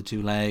 4-0 over the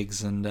two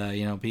legs. And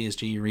you know,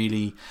 PSG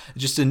really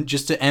just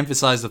to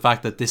emphasize the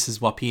fact that this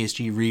is what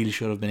PSG really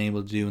should have been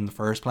able to do in the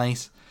first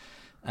place.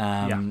 You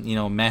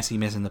know, Messi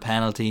missing the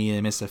penalty,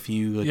 they missed a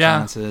few good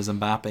chances,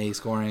 Mbappe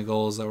scoring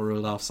goals that were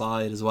ruled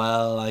offside as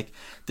well. Like,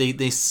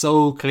 they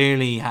so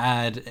clearly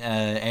had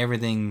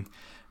everything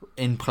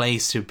in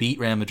place to beat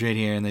Real Madrid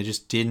here, and they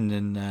just didn't.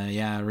 And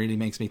it really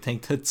makes me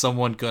think that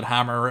someone could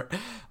hammer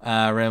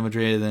Real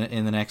Madrid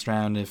in the next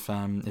round if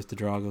the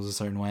draw goes a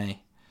certain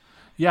way.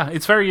 Yeah,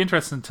 it's very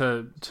interesting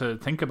to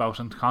think about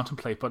and to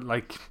contemplate. But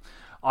like,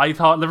 I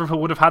thought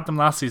Liverpool would have had them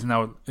last season.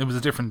 Now, it was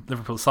a different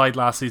Liverpool side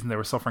last season. They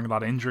were suffering a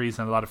lot of injuries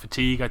and a lot of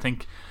fatigue, I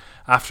think,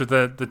 after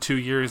the 2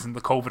 years in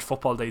the COVID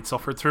football they'd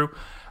suffered through.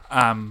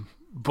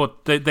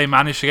 But they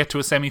managed to get to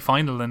a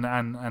semi-final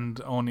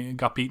and only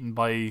got beaten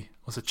by,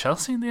 was it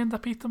Chelsea in the end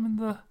that beat them in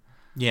the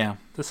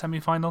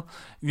semi-final?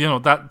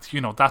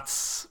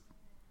 That's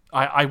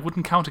I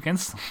wouldn't count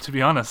against them, to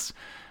be honest.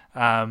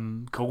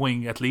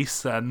 Going at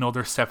least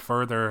another step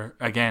further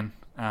again.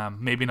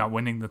 Maybe not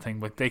winning the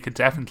thing, but they could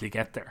definitely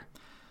get there.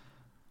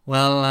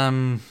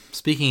 Well,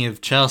 speaking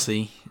of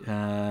Chelsea,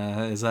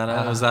 was that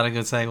a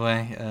good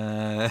segue?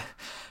 It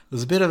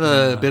was a bit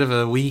of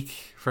a week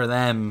for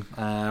them.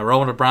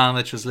 Roman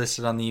Abramovich was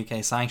listed on the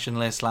UK sanction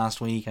list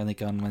last week, I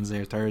think on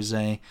Wednesday or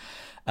Thursday,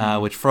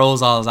 which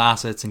froze all his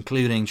assets,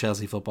 including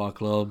Chelsea Football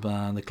Club.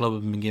 The club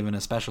have been given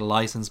a special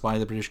license by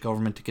the British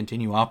government to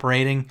continue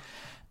operating,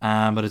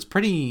 but it's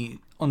pretty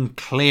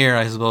unclear,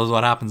 I suppose,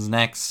 what happens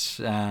next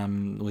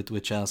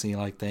with Chelsea.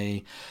 Like,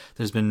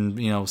 there's been,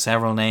 you know,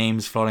 several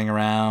names floating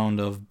around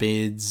of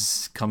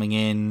bids coming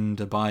in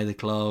to buy the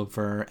club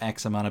for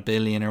X amount of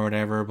billion or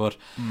whatever, but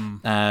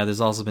there's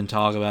also been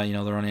talk about, you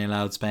know, they're only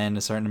allowed to spend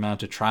a certain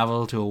amount to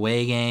travel to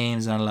away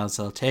games, not allowed to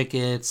sell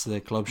tickets,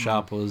 the club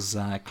shop was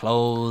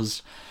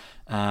closed.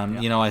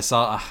 You know, I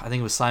think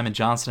it was Simon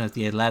Johnson at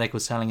The Athletic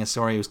was telling a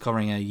story. He was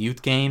covering a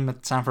youth game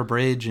at Stamford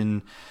Bridge,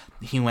 and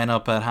he went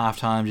up at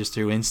halftime just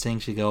through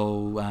instinct to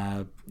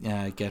go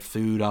get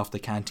food off the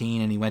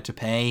canteen, and he went to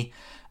pay,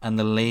 and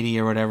the lady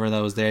or whatever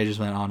that was there just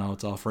went, "Oh no,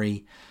 it's all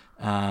free."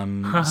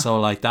 So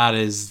like, that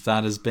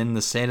has been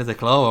the state of the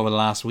club over the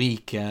last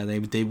week.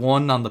 They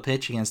won on the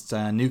pitch against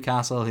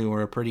Newcastle, who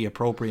were a pretty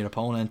appropriate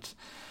opponent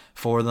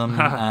for them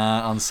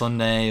on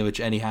Sunday, which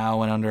Eddie Howe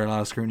went under a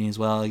lot of scrutiny as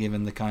well,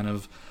 given the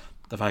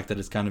fact that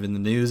it's kind of in the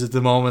news at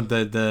the moment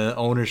that the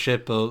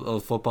ownership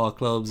of football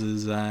clubs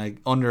is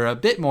under a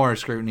bit more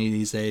scrutiny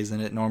these days than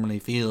it normally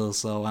feels.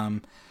 So,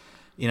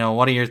 you know,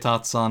 what are your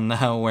thoughts on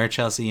where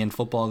Chelsea and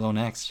football go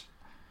next?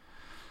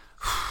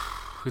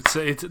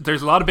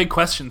 There's a lot of big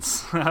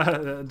questions,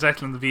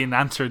 Declan, being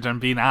answered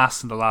and being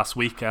asked in the last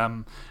week.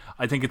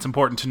 I think it's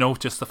important to note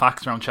just the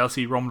facts around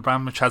Chelsea. Roman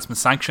Abramovich has been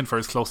sanctioned for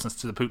his closeness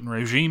to the Putin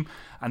regime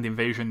and the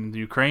invasion in the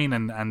Ukraine,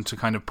 and to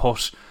kind of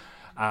put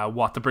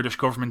what the British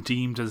government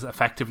deemed as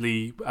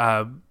effectively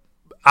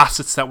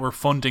assets that were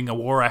funding a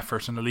war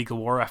effort, an illegal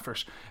war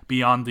effort,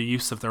 beyond the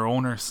use of their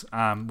owners,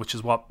 which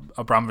is what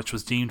Abramovich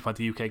was deemed by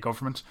the UK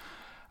government.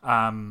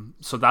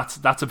 So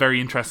that's a very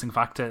interesting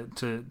fact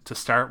to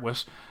start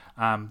with.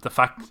 The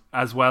fact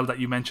as well that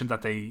you mentioned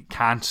that they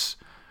can't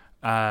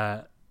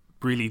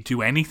really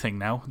do anything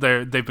now.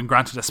 They've been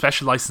granted a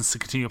special license to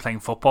continue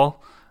playing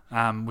football,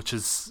 which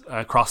is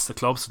across the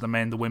club. So the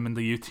men, the women,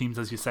 the youth teams,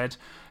 as you said,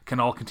 can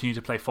all continue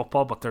to play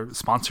football, but their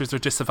sponsors are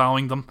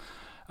disavowing them.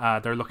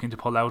 They're looking to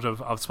pull out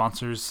of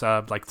sponsors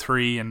like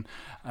 3 and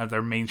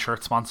their main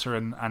shirt sponsor,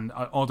 and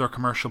other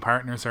commercial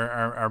partners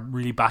are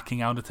really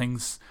backing out of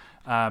things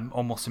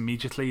almost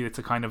immediately. It's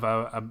a kind of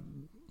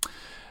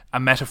a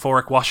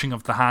metaphoric washing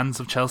of the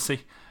hands of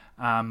Chelsea.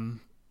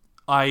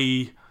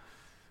 I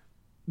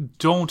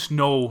don't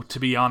know, to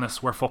be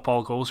honest, where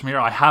football goes from here.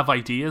 I have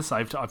ideas.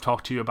 I've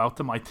talked to you about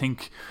them. I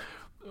think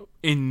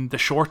in the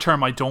short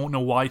term, I don't know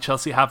why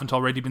Chelsea haven't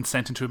already been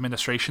sent into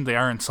administration. They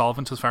are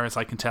insolvent as far as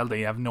I can tell.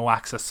 They have no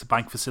access to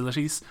bank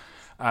facilities,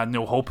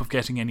 no hope of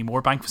getting any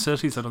more bank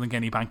facilities. I don't think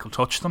any bank will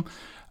touch them,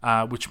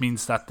 which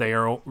means that they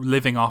are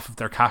living off of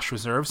their cash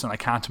reserves, and I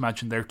can't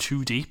imagine they're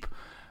too deep,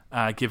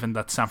 given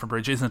that Stamford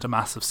Bridge isn't a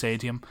massive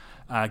stadium,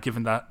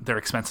 given that their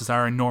expenses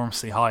are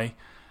enormously high.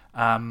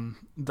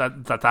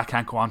 That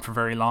can't go on for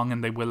very long,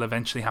 and they will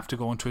eventually have to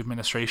go into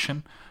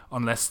administration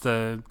unless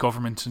the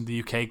government in the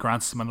UK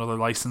grants them another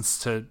license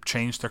to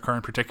change their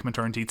current predicament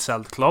or indeed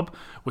sell the club,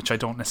 which I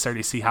don't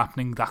necessarily see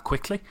happening that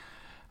quickly.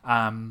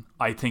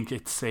 I think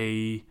it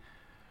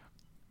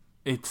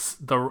was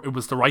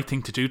the right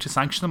thing to do to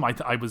sanction them.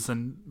 I was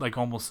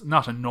almost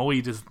not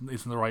annoyed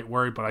isn't the right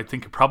word, but I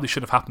think it probably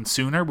should have happened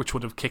sooner, which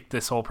would have kicked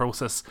this whole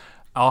process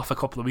off a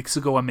couple of weeks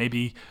ago, and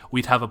maybe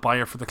we'd have a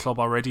buyer for the club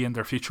already, and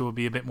their future will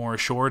be a bit more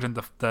assured. And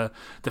the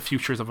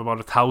futures of about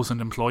 1,000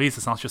 employees.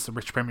 It's not just the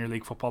rich Premier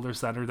League footballers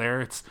that are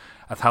there. It's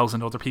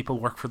 1,000 other people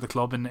work for the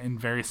club in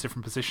various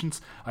different positions.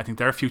 I think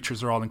their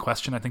futures are all in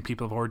question. I think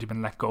people have already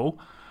been let go,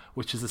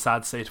 which is a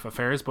sad state of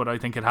affairs. But I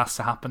think it has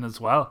to happen as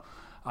well.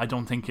 I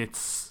don't think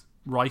it's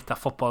right that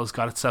football has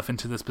got itself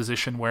into this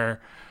position where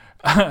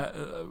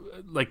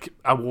like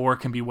a war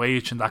can be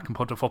waged and that can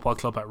put a football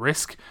club at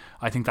risk.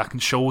 I think that can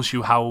shows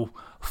you how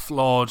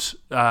flawed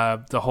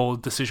the whole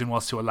decision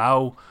was to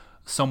allow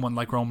someone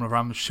like Roman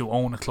Abramovich to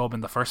own a club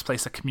in the first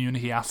place, a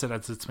community asset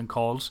as it's been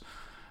called.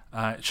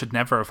 It should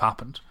never have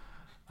happened.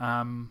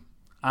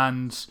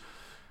 And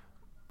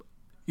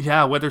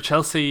yeah, whether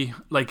Chelsea,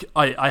 like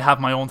I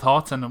have my own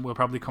thoughts and we'll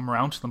probably come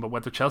around to them, but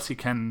whether Chelsea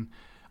can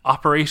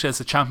operate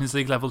as a Champions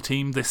League level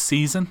team this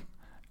season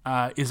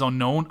is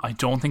unknown. I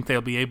don't think they'll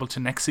be able to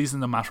next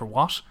season, no matter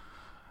what.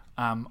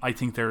 I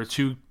think there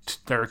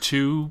are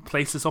two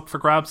places up for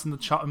grabs in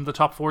the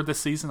top four this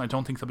season. I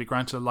don't think they'll be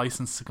granted a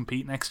license to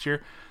compete next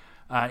year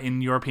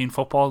in European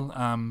football,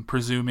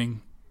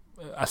 presuming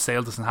a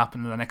sale doesn't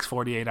happen in the next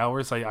 48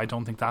 hours. I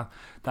don't think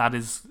that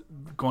is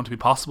going to be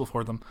possible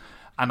for them.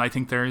 And I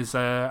think there is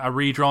a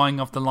redrawing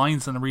of the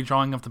lines and a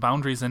redrawing of the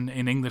boundaries in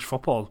English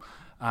football.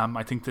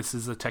 I think this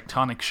is a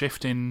tectonic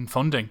shift in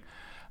funding.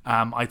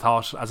 I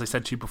thought, as I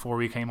said to you before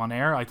we came on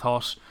air, I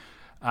thought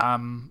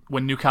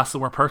when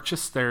Newcastle were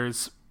purchased,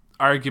 there's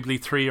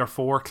arguably 3 or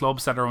 4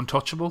 clubs that are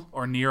untouchable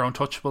or near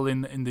untouchable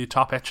in the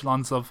top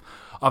echelons of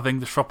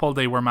English football.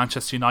 They were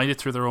Manchester United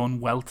through their own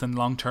wealth and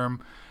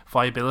long-term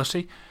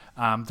viability.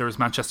 There was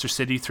Manchester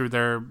City through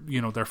their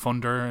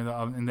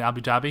funder in the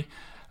Abu Dhabi.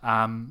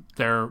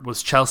 There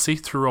was Chelsea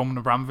through Roman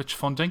Abramovich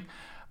funding,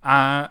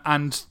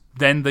 and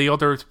then the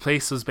other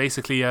place was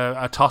basically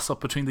a toss-up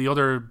between the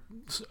other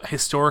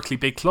historically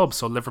big clubs,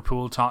 so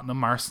Liverpool,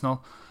 Tottenham,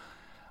 Arsenal,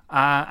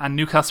 and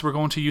Newcastle were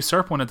going to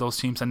usurp one of those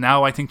teams. And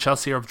now I think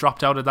Chelsea have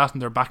dropped out of that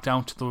and they're back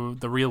down to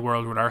the real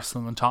world with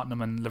Arsenal and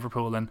Tottenham and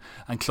Liverpool and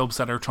clubs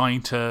that are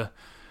trying to,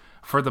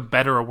 for the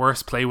better or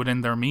worse, play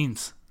within their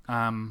means.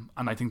 And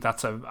I think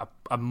that's a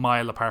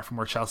mile apart from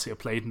where Chelsea have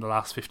played in the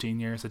last 15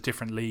 years, a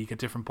different league, a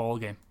different ball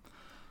game.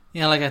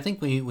 Yeah, like I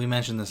think we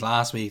mentioned this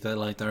last week that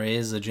like there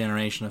is a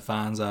generation of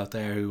fans out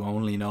there who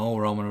only know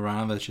Roman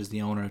Abramovich is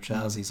the owner of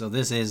Chelsea. So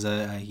this is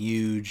a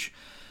huge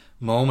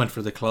moment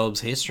for the club's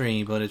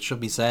history, but it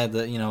should be said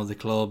that the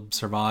club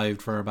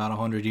survived for about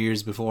 100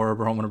 years before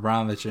Roman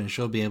Abramovich, and it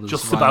should be able to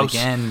survive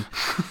again.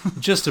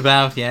 Just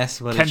about, yes,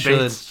 but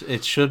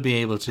it should be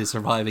able to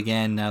survive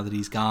again now that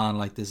he's gone.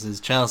 Like, this is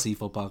Chelsea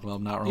Football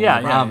Club, not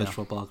Roman Abramovich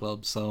Football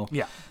Club. So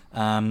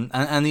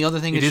and the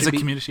other thing, it is a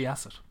community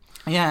asset.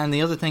 Yeah, and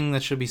the other thing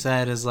that should be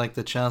said is like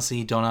that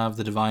Chelsea don't have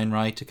the divine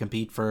right to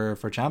compete for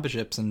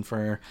championships and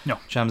for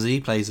Champions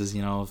League places.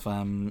 If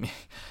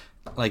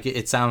like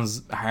it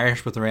sounds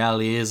harsh, but the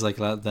reality is like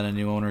that a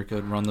new owner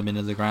could run them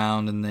into the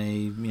ground and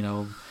they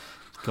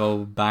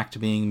go back to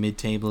being a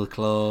mid-table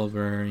club,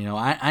 or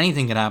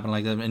anything could happen.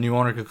 Like a new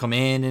owner could come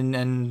in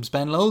and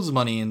spend loads of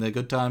money and the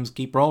good times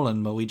keep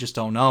rolling, but we just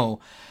don't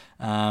know.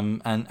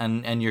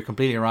 And you're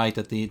completely right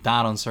that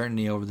that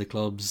uncertainty over the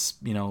club's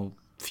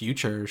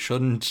future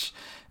shouldn't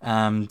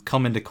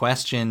come into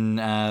question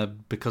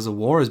because a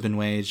war has been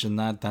waged, and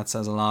that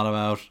says a lot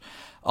about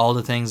all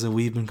the things that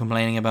we've been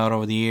complaining about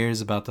over the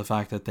years, about the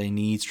fact that they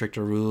need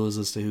stricter rules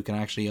as to who can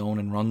actually own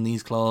and run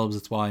these clubs.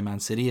 That's why Man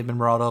City have been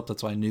brought up,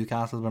 that's why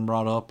Newcastle have been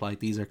brought up. Like,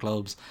 these are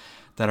clubs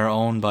that are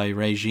owned by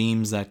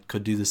regimes that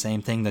could do the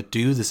same thing, that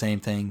do the same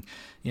thing.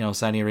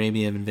 Saudi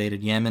Arabia have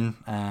invaded Yemen.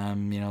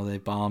 They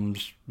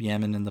bombed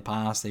Yemen in the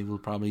past. They will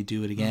probably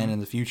do it again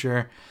in the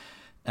future.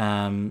 They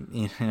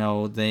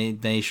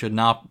should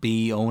not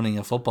be owning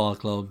a football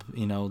club.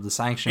 The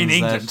sanctions in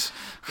England,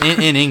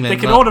 in England,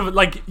 they can own it.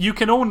 Like, you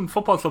can own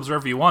football clubs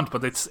wherever you want,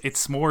 but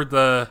it's more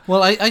the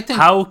I think,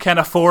 how can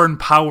a foreign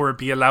power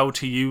be allowed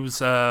to use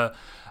a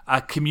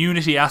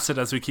community asset,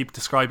 as we keep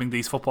describing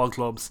these football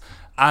clubs,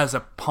 as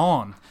a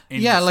pawn?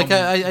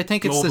 I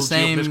think it's the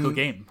same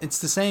game. It's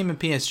the same in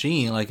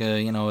PSG. Like,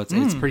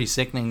 it's pretty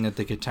sickening that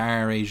the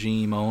Qatar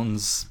regime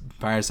owns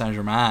Paris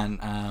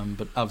Saint-Germain.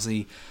 But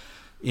obviously,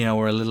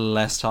 we're a little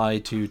less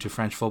tied to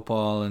French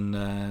football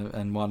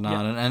and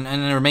whatnot, and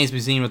it remains to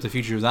be seen what the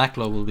future of that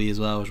club will be as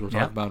well, which we'll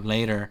talk about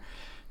later.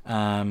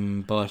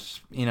 But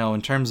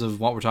in terms of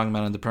what we're talking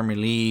about in the Premier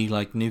League,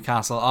 like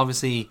Newcastle,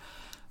 obviously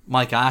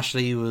Mike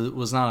Ashley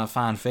was not a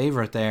fan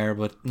favourite there,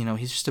 but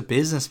he's just a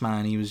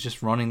businessman. He was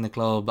just running the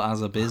club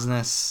as a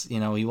business.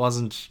 He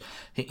wasn't.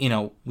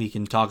 We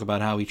can talk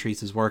about how he treats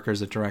his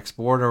workers at Direct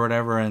Sport or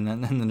whatever, and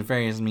the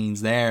various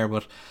means there,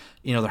 but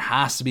there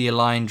has to be a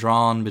line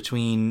drawn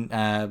between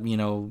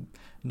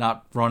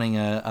not running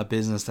a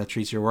business that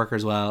treats your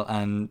workers well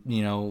and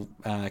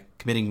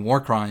committing war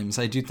crimes.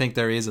 I do think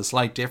there is a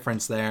slight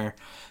difference there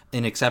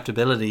in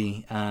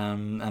acceptability,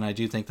 and I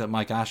do think that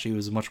Mike Ashley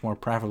was a much more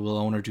preferable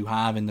owner to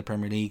have in the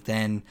Premier League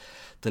than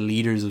the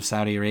leaders of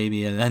Saudi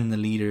Arabia, than the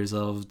leaders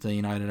of the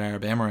United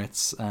Arab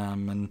Emirates.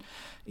 And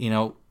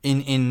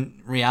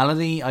in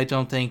reality, I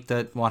don't think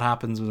that what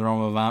happens with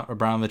Roman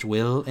Abramovich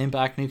will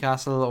impact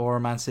Newcastle or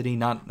Man City,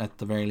 not at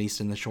the very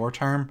least in the short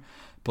term,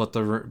 but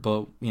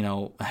not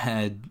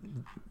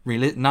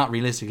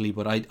realistically,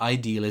 but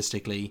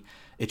idealistically,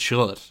 it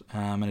should,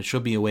 and it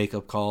should be a wake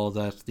up call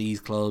that these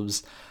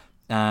clubs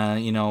are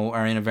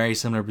in a very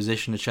similar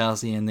position to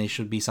Chelsea, and they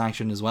should be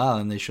sanctioned as well,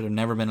 and they should have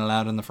never been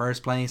allowed in the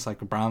first place,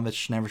 like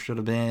Abramovich never should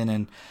have been.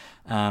 And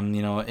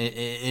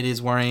it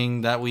is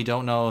worrying that we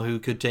don't know who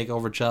could take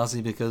over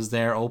Chelsea, because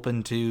they're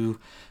open to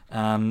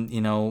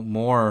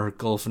more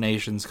Gulf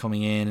nations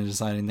coming in and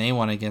deciding they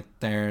want to get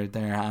their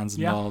hands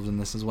involved in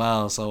this as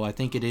well. So I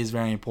think it is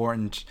very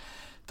important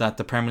that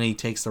the Premier League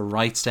takes the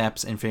right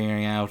steps in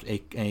figuring out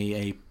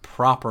a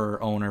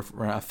proper owner,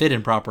 a fit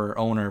and proper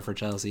owner for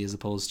Chelsea, as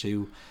opposed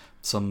to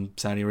some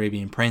Saudi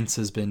Arabian prince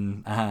as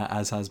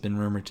has been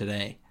rumored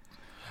today.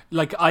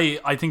 Like,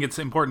 I think it's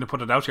important to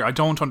put it out here. I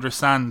don't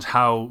understand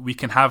how we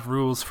can have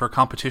rules for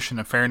competition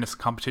and fairness of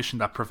competition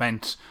that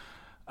prevent,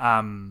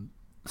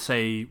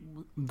 say,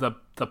 the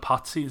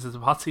Pozzi, is it the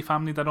Pozzi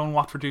family that own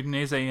Watford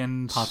Udinese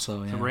and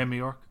Pozzo, the Real New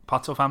York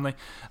Pozzo family?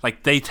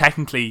 Like, they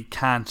technically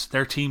can't,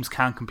 their teams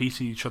can't compete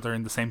with each other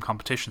in the same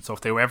competition. So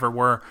if they ever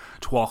were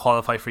to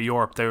qualify for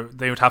Europe,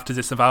 they would have to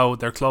disavow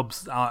their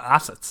club's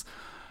assets.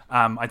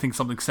 I think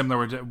something similar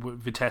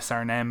with Vitesse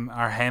Arnhem,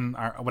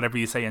 or whatever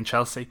you say, in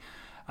Chelsea.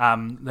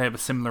 They have a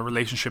similar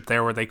relationship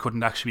there, where they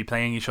couldn't actually be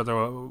playing each other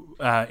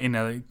in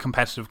a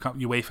competitive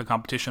UEFA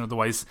competition.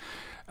 Otherwise,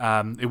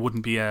 it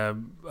wouldn't be a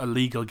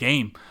legal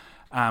game.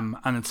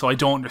 And so I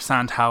don't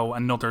understand how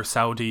another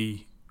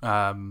Saudi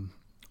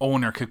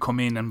owner could come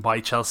in and buy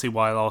Chelsea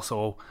while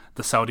also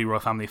the Saudi royal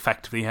family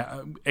effectively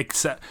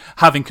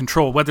having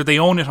control. Whether they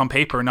own it on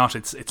paper or not,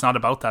 it's not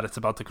about that. It's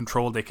about the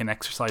control they can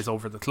exercise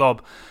over the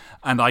club.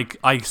 And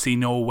I see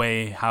no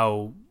way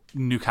how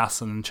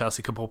Newcastle and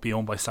Chelsea could both be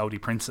owned by Saudi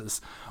princes,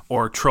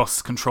 or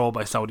trusts controlled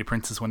by Saudi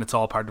princes, when it's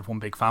all part of one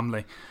big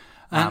family.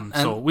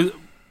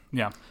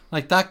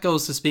 Like, that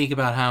goes to speak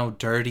about how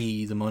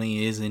dirty the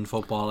money is in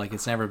football. Like,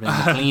 it's never been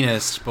the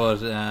cleanest,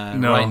 but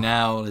right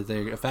now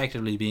they're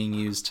effectively being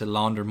used to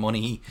launder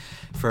money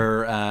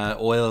for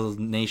oil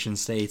nation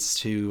states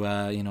to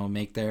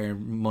make their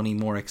money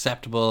more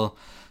acceptable,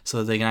 so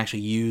that they can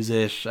actually use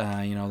it.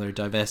 They're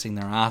divesting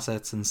their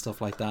assets and stuff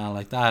like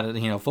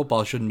that.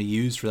 Football shouldn't be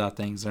used for that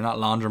things. They're not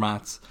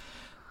laundromats.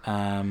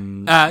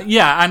 And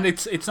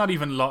it's not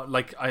even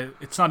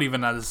it's not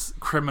even as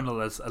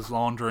criminal as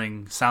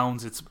laundering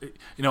sounds. It's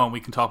and we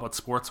can talk about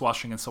sports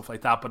washing and stuff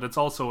like that, but it's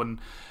also an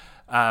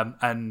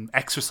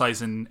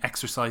exercise in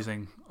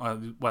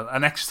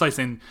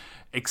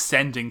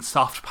extending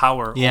soft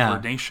power over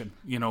a nation.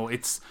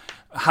 It's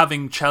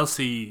having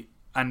Chelsea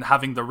and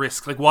having the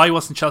risk. Like, why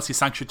wasn't Chelsea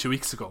sanctioned 2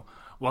 weeks ago?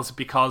 Was it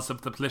because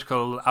of the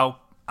political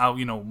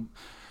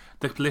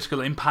the political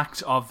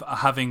impact of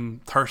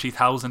having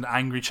 30,000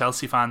 angry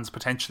Chelsea fans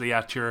potentially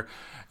at your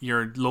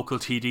local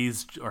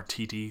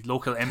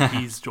local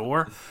MP's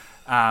door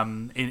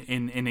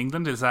in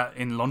England? Is that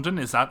in London?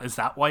 Is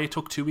that why it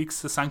took 2 weeks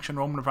to sanction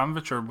Roman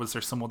Abramovich, or was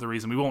there some other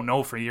reason? We won't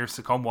know for years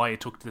to come why it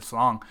took this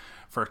long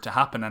for it to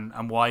happen,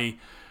 and why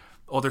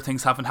other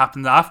things haven't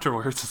happened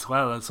afterwards as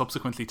well, and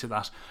subsequently to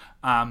that.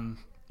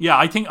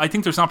 I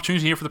think there's an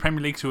opportunity here for the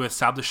Premier League to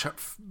establish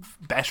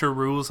better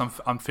rules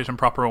on fit and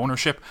proper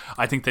ownership.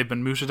 I think they've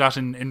been mooted at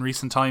in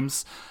recent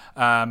times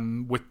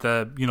with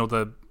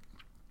the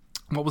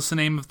what was the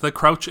name of the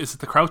Crouch? Is it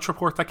the Crouch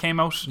report that came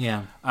out?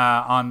 Yeah.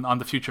 On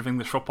the future of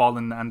English football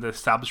and the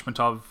establishment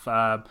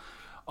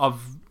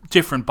of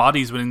different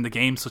bodies within the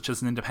game, such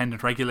as an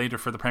independent regulator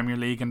for the Premier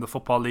League and the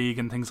Football League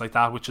and things like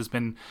that, which has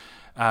been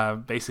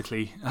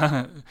basically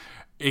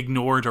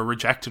ignored or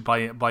rejected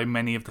by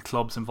many of the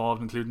clubs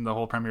involved, including the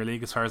whole Premier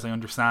League, as far as I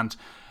understand.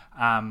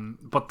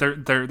 But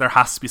there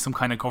has to be some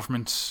kind of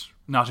government,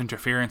 not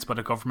interference, but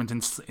a government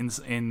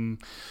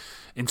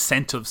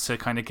incentives to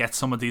kind of get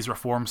some of these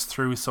reforms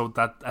through, so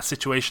that a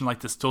situation like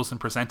this doesn't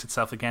present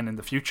itself again in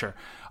the future.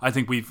 I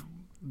think we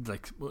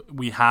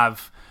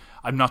have.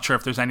 I'm not sure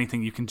if there's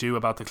anything you can do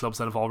about the clubs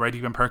that have already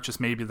been purchased.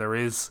 Maybe there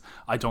is.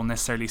 I don't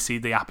necessarily see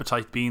the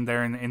appetite being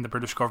there in the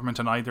British government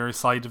on either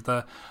side of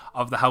the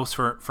house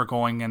for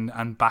going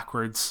and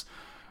backwards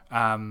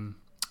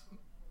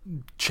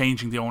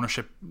changing the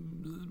ownership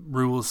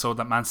rules so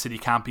that Man City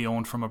can't be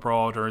owned from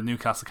abroad, or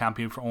Newcastle can't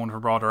be owned from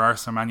abroad, or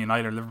Arsenal, Man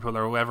United, or Liverpool,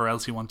 or whoever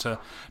else you want to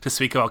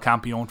speak about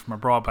can't be owned from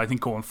abroad. But I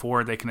think going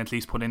forward they can at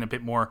least put in a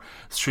bit more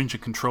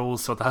stringent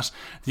controls so that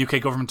the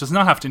UK government does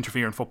not have to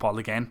interfere in football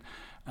again,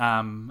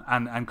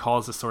 and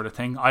cause this sort of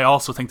thing. I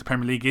also think the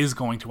Premier League is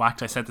going to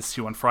act. I said this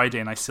to you on Friday,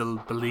 and I still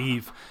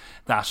believe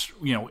that,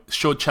 you know,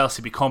 should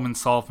Chelsea become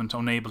insolvent,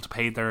 unable to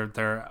pay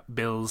their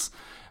bills,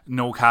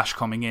 no cash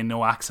coming in,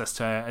 no access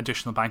to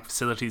additional bank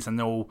facilities, and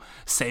no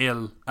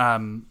sale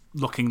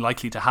looking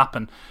likely to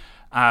happen,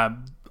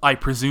 I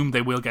presume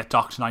they will get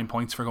docked 9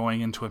 points for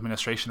going into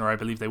administration, or I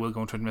believe they will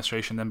go into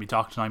administration, then be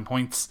docked 9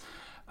 points,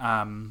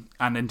 and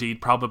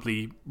indeed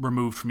probably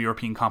removed from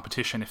European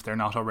competition if they're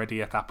not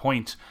already at that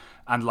point,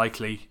 and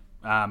likely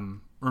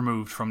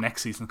removed from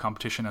next season's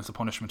competition as a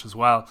punishment as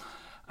well.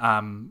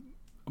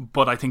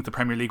 But I think the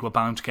Premier League will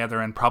band together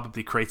and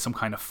probably create some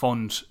kind of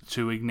fund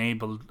to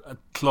enable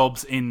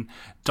clubs in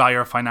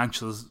dire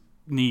financial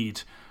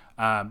need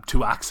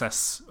to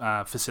access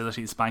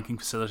facilities, banking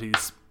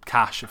facilities,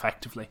 cash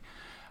effectively.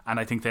 And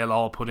I think they'll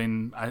all put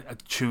in a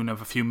tune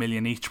of a few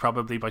million each,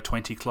 probably by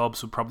 20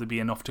 clubs would probably be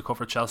enough to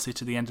cover Chelsea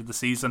to the end of the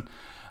season,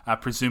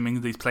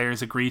 presuming these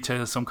players agree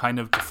to some kind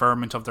of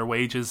deferment of their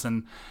wages,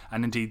 and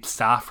indeed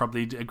staff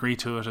probably agree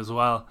to it as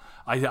well.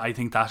 I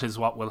think that is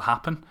what will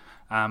happen.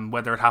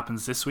 Whether it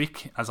happens this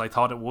week, as I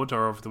thought it would,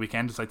 or over the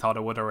weekend, as I thought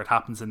it would, or it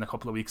happens in a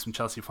couple of weeks when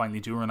Chelsea finally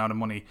do run out of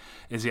money,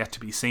 is yet to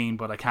be seen.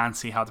 But I can't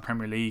see how the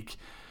Premier League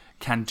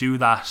cannot do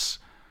that.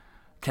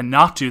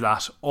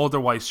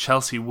 Otherwise,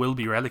 Chelsea will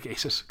be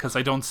relegated, because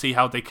I don't see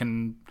how they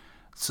can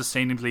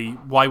sustainably.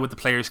 Why would the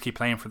players keep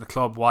playing for the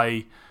club?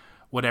 Why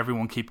would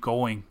everyone keep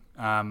going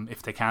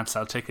if they can't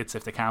sell tickets,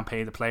 if they can't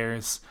pay the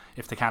players,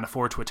 if they can't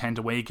afford to attend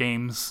away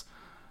games?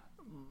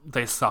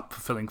 They stop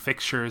fulfilling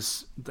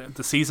fixtures.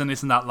 The season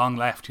isn't that long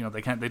left. You know, they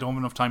don't have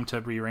enough time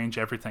to rearrange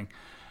everything.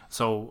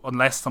 So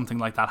unless something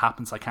like that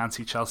happens, I can't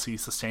see Chelsea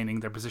sustaining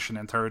their position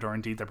in third, or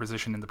indeed their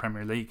position in the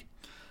Premier League.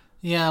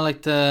 Yeah,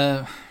 like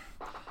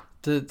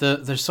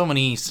there's so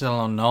many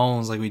still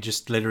unknowns. Like, we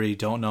just literally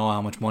don't know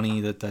how much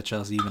money that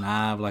Chelsea even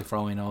have. Like, for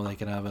all we know, they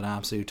could have an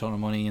absolute ton of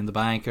money in the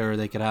bank, or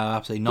they could have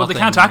absolutely nothing. Well, they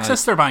can't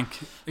access their bank.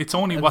 It's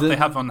only what they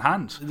have on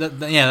hand.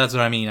 Yeah, that's what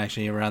I mean.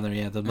 Actually,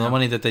 the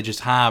money that they just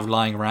have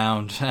lying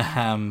around.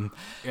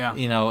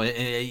 You know,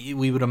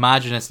 we would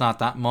imagine it's not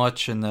that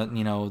much, and that,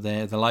 you know,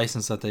 the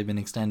license that they've been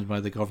extended by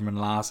the government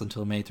lasts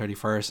until May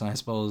 31st, and I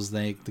suppose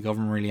the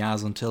government really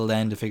has until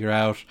then to figure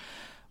out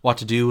what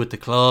to do with the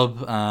club.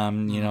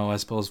 You know, I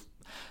suppose,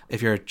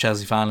 if you're a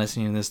Chelsea fan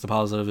listening to this, the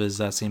positive is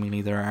that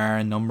seemingly there are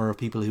a number of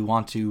people who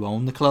want to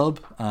own the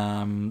club.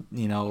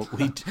 You know,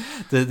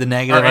 the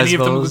negative, are any I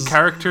suppose, of them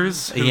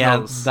characters? Who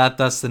knows?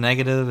 That's the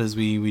negative, is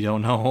we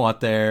don't know what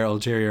their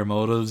ulterior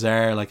motives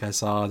are. Like, I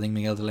think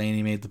Miguel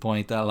Delaney made the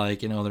point that,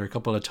 like, you know, there are a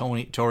couple of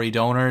Tory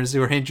donors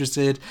who are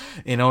interested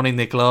in owning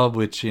the club,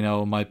 which, you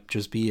know, might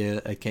just be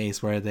a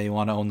case where they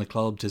want to own the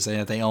club to say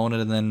that they own it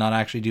and then not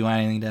actually do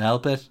anything to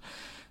help it.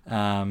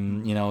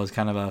 You know, as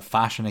kind of a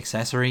fashion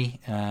accessory,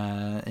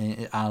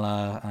 a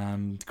la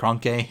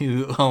Kroenke,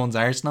 who owns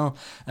Arsenal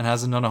and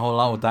hasn't done a whole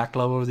lot with that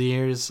club over the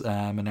years.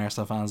 And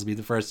Arsenal fans will be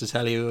the first to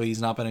tell you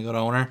he's not been a good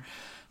owner.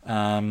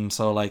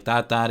 So like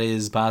that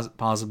is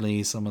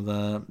possibly some of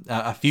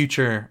a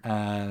future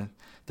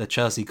that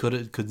Chelsea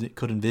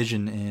could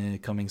envision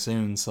coming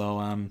soon.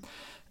 So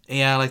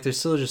yeah, like, there's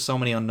still just so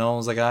many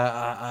unknowns. Like,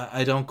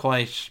 I don't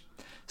quite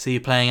see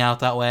it playing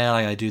out that way.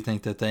 Like, I do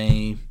think that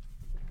they.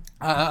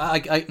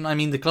 I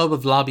mean, the club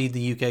have lobbied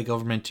the UK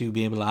government to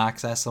be able to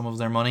access some of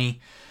their money.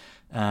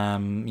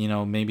 You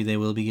know, maybe they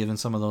will be given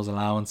some of those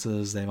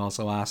allowances. They've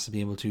also asked to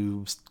be able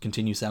to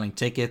continue selling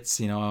tickets.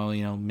 You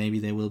know, maybe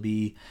they will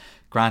be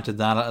granted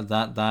that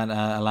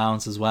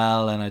allowance as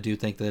well. And I do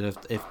think that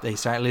if they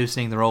start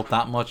loosening the rope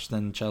that much,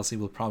 then Chelsea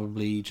will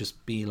probably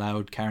just be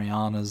allowed to carry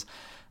on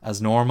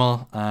as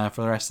normal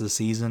for the rest of the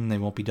season. They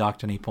won't be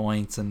docked any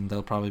points, and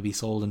they'll probably be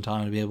sold in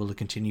time to be able to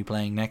continue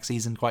playing next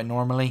season quite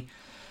normally.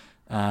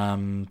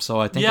 So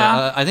I think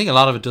I think a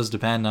lot of it does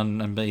depend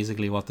on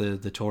basically what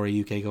the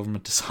Tory UK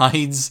government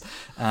decides.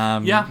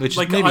 Which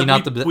is maybe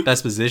not the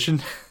best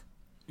position.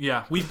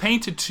 Yeah, we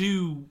painted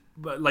two.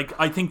 Like,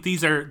 I think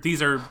these are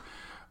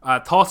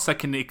thoughts that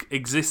can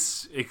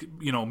exist,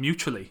 you know,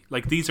 mutually.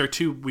 Like, we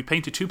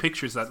painted two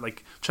pictures that,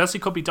 like, Chelsea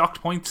could be docked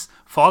points,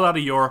 fall out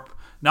of Europe,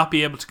 not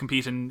be able to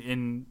compete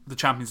in the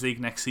Champions League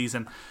next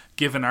season,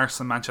 given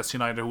Arsenal, Manchester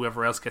United, or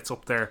whoever else gets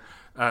up there,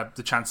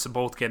 the chance to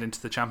both get into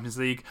the Champions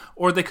League.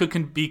 Or they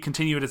could be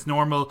continued as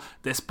normal.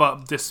 This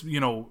you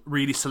know,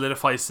 really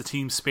solidifies the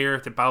team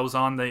spirit. It bows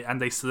on,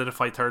 and they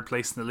solidify third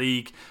place in the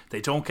league.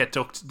 They don't get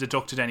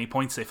deducted any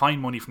points. They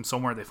find money from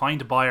somewhere. They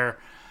find a buyer,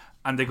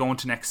 and they go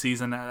into next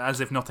season as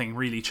if nothing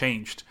really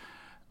changed.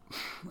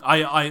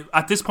 I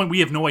at this point, we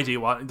have no idea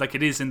what. Like,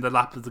 it is in the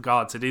lap of the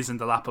gods. It is in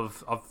the lap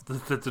of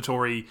the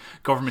Tory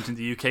government in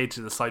the UK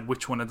to decide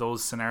which one of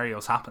those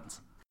scenarios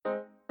happens.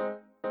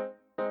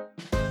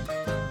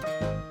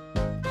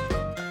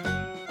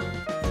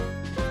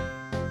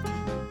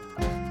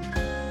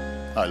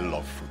 I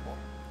love football.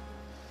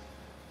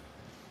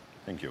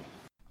 Thank you.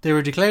 They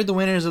were declared the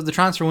winners of the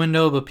transfer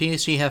window, but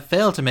PSG have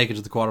failed to make it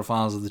to the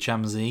quarterfinals of the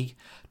Champions League.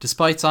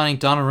 Despite signing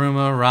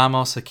Donnarumma,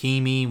 Ramos,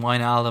 Hakimi,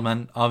 Wijnaldum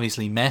and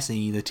obviously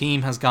Messi, the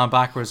team has gone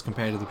backwards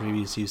compared to the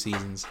previous 2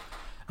 seasons.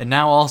 It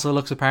now also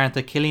looks apparent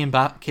that Kylian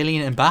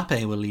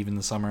Mbappe will leave in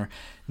the summer.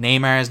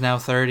 Neymar is now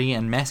 30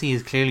 and Messi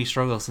has clearly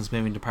struggled since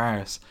moving to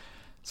Paris.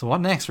 So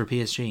what next for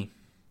PSG?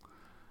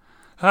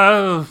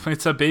 Oh,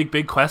 it's a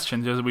big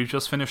question. We've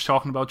just finished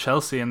talking about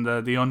Chelsea and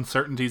the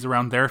uncertainties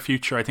around their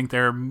future. I think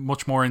they're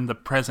much more in the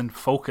present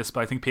focus,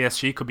 but I think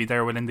PSG could be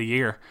there within the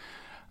year.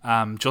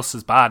 Just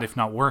as bad, if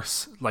not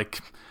worse.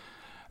 Like,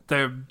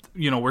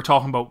 we're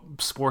talking about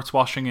sports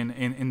washing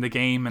in the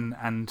game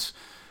and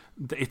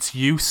its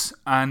use,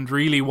 and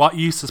really what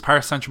use does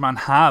Paris Saint-Germain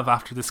have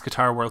after this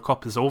Qatar World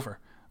Cup is over,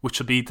 which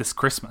will be this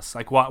Christmas?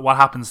 Like, what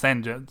happens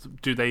then?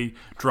 Do they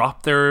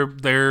drop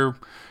their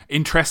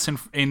interest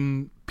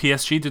in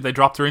PSG? Do they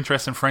drop their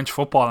interest in French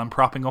football and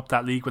propping up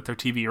that league with their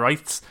TV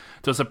rights?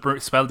 Does it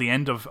spell the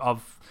end of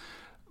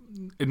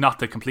not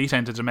the complete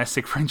end of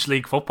domestic French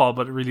league football,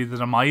 but really the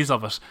demise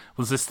of it?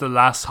 Was this the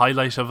last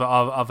highlight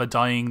of a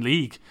dying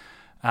league?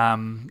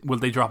 Will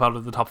they drop out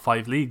of the top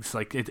 5 leagues?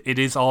 Like, it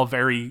is all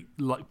very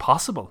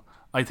possible,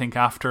 I think,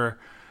 after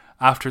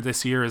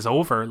this year is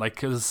over. Like,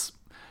 because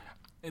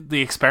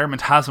the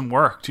experiment hasn't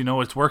worked.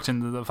 It's worked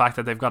in the fact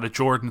that they've got a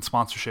Jordan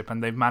sponsorship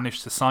and they've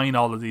managed to sign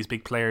all of these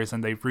big players,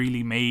 and they've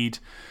really made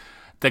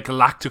the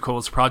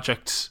Galacticos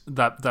project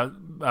that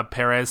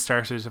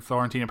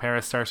Florentino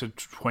Perez started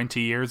 20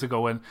 years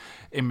ago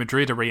in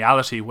Madrid a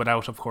reality,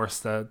 without, of course,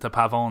 the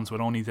Pavons, with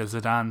only the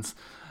Zidanes.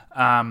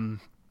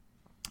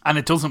 And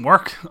it doesn't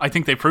work. I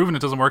think they've proven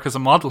it doesn't work as a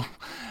model.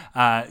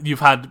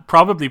 You've had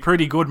probably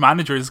pretty good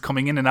managers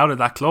coming in and out of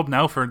that club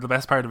now for the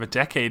best part of a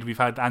decade. We've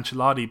had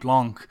Ancelotti,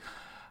 Blanc,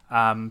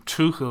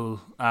 Tuchel,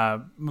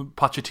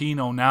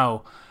 Pochettino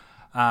now.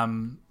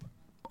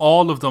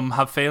 All of them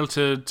have failed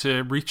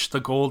to reach the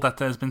goal that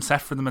has been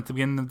set for them at the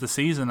beginning of the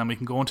season, and we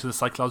can go into the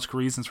psychological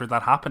reasons for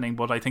that happening,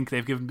 but I think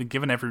they've been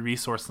given every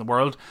resource in the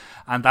world,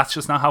 and that's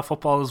just not how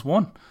football is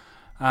won.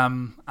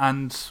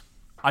 And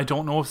I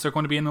don't know if there's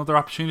going to be another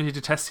opportunity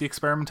to test the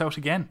experiment out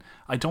again.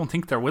 I don't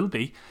think there will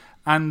be.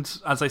 And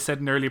as I said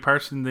in the earlier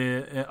part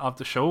of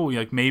the show,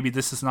 like, maybe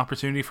this is an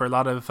opportunity for a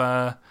lot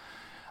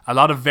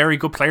of very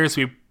good players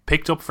we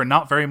picked up for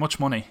not very much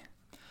money.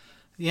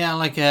 Yeah,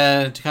 like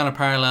to kind of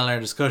parallel our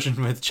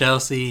discussion with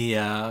Chelsea,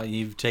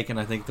 you've taken,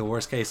 I think, the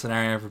worst case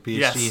scenario for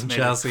PSG and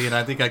Chelsea, and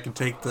I think I can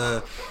take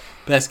the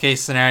best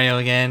case scenario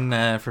again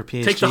for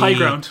PSG. Take the high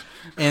ground.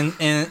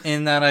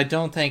 In that I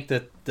don't think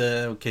that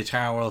the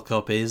Qatar World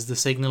Cup is the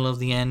signal of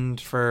the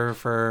end for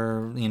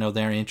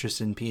their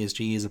interest in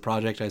PSG as a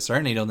project. I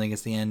certainly don't think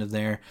it's the end of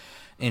their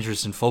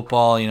interest in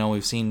football.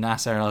 We've seen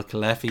Nasser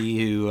Al-Khelaifi,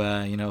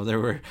 who there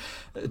were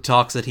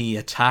talks that he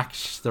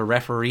attacked the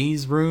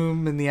referee's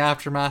room in the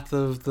aftermath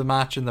of the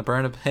match in the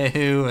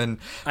Bernabeu and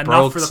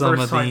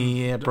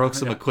broke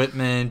some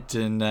equipment,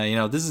 and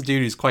this is a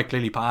dude who's quite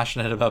clearly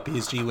passionate about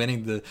PSG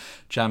winning the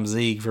Champions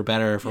League, for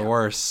better or for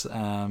worse,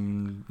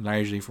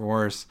 largely for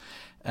worse.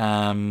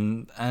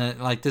 And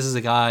like, this is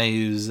a guy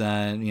who's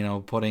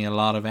putting a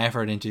lot of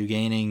effort into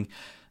gaining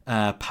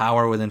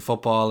power within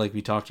football, like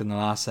we talked in the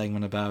last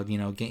segment about.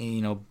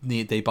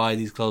 They buy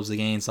these clubs to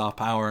gain soft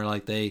power.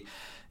 Like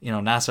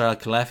Nasser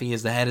Al-Khelaifi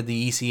is the head of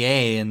the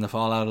ECA in the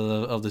fallout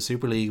of the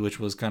Super League, which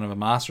was kind of a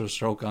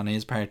masterstroke on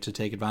his part to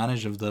take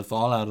advantage of the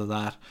fallout of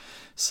that.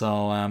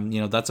 So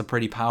that's a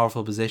pretty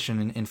powerful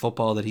position in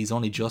football that he's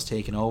only just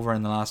taken over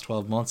in the last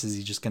 12 months. Is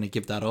he just going to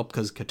give that up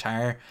because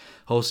Qatar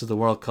hosted the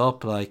World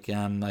Cup? I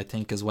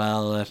think as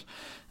well that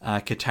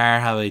Qatar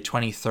have a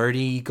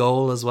 2030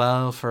 goal as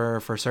well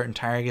for certain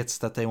targets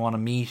that they want to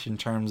meet in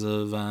terms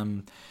of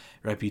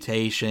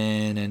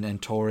reputation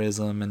and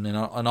tourism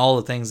and all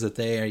the things that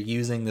they are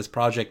using this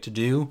project to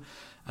do.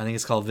 I think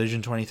it's called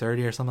Vision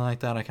 2030 or something like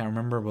that. I can't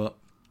remember, but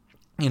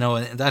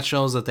that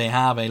shows that they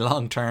have a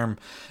long-term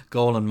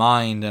goal in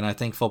mind, and I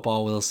think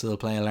football will still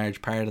play a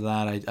large part of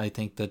that. I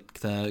think that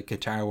the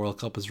Qatar World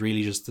Cup is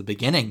really just the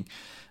beginning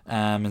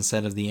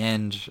instead of the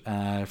end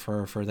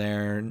for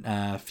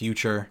their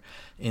future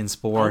in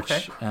sport.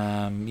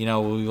 Okay.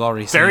 We've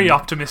already seen... Very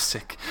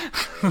optimistic.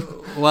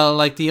 Well,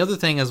 like, the other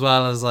thing as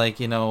well is,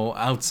 like,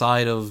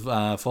 outside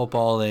of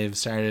football, they've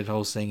started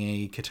hosting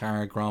a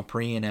Qatar Grand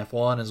Prix in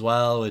F1 as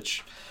well,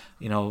 which...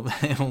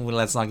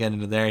 let's not get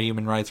into their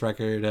human rights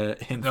record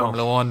in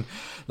Formula 1.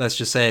 Let's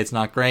just say it's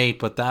not great,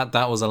 but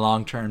that was a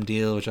long-term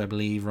deal, which I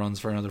believe runs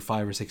for another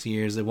 5 or 6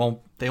 years. They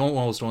won't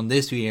host one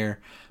this year,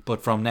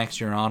 but from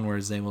next year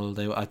onwards, they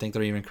will. I think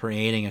they're even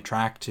creating a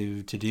track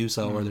to do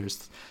so, or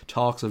there's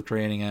talks of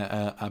creating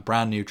a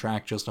brand new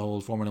track just to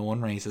hold Formula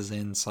 1 races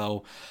in.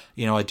 So,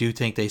 I do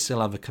think they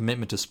still have a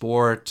commitment to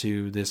sport,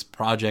 to this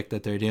project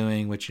that they're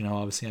doing, which,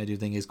 obviously I do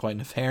think is quite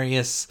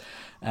nefarious.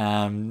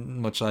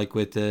 Much like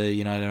with the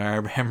United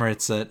Arab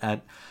Emirates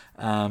at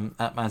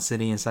Man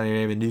City and Saudi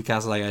Arabia,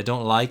 Newcastle. Like, I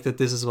don't like that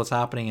this is what's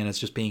happening, and it's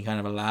just being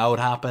kind of allowed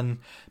happen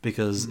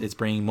because it's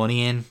bringing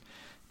money in.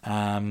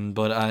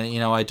 But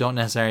I don't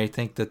necessarily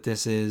think that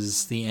this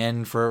is the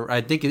end for.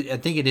 I think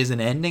it is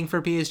an ending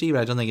for PSG,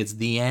 but I don't think it's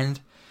the end.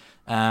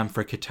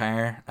 For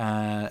Qatar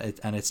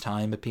and its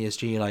time at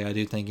PSG. Like, I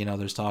do think,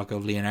 there's talk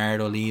of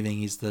Leonardo leaving.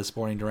 He's the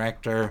sporting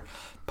director.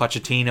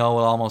 Pochettino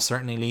will almost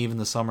certainly leave in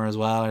the summer as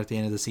well, or at the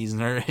end of the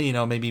season, or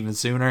maybe even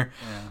sooner.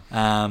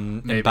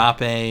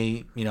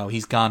 Mbappe,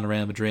 he's gone to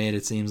Real Madrid,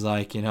 it seems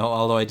like,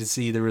 although I did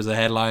see there was a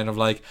headline of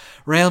like,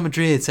 Real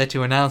Madrid set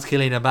to announce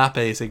Kylian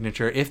Mbappe's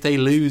signature if they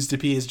lose to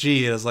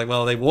PSG. I was like,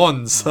 well, they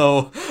won,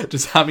 so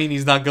does that mean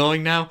he's not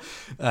going now?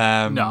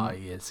 No,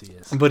 he is.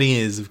 But he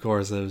is, of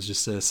course. It was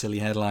just a silly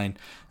headline.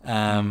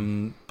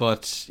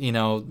 But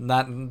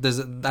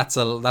that's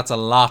a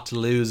lot to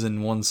lose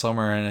in one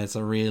summer, and it's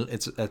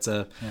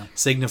a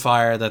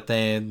signifier that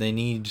they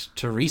need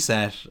to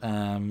reset.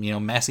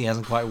 Messi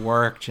hasn't quite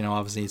worked.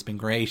 Obviously it's been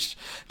great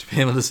to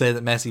be able to say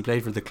that Messi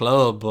played for the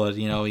club, but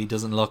he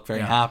doesn't look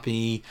very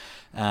happy.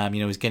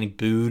 He's getting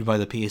booed by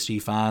the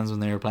PSG fans when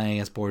they were playing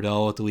against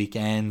Bordeaux at the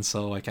weekend,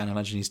 so I can't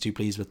imagine he's too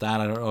pleased with that.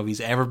 I don't know if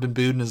he's ever been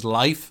booed in his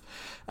life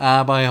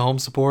by home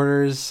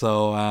supporters,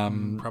 so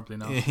probably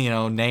not.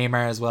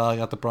 Neymar as well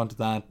got the brunt of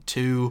that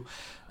too.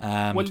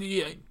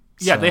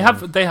 They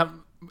have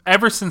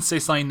ever since they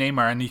signed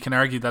Neymar, and you can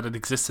argue that it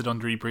existed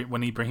under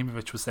when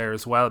Ibrahimovic was there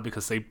as well,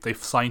 because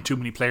they've signed too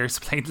many players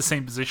to play in the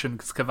same position,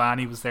 because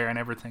Cavani was there and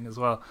everything as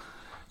well.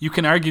 You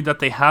can argue that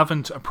they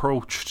haven't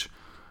approached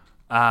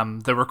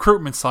the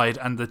recruitment side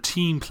and the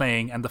team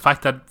playing, and the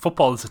fact that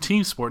football is a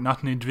team sport,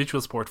 not an individual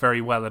sport,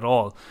 very well at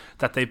all.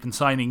 That they've been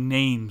signing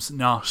names,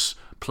 not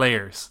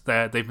players.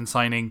 That they've been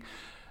signing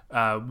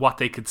what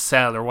they could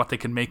sell, or what they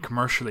can make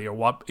commercially, or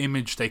what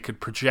image they could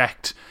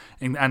project.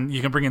 And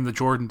you can bring in the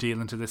Jordan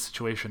deal into this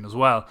situation as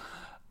well.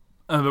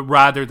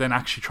 Rather than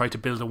actually try to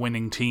build a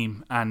winning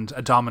team and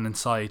a dominant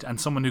side, and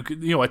someone who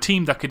could, a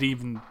team that could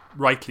even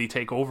rightly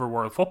take over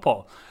world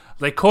football.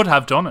 They could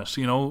have done it,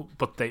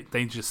 but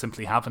they just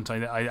simply haven't.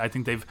 I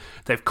think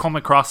they've come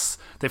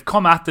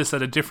at this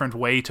at a different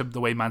way to the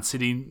way Man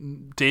City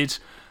did.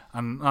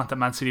 And not that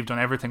Man City have done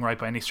everything right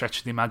by any stretch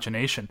of the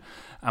imagination,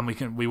 and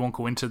we won't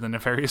go into the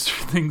nefarious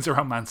things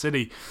around Man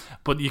City,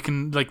 but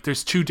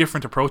there's two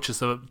different approaches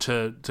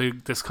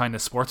to this kind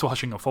of sports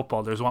washing of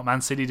football. There's what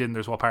Man City did, and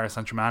there's what Paris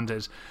Saint-Germain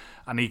did,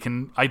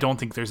 and I don't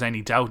think there's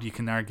any doubt you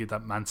can argue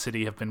that Man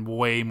City have been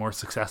way more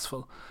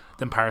successful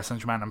than Paris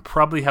Saint-Germain, and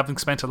probably having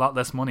spent a lot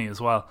less money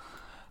as well.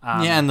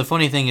 And the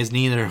funny thing is,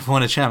 neither have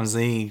won a Champions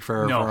League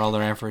for all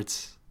their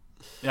efforts.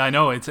 Yeah, I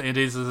know. It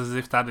is as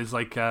if that is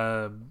like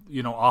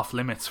off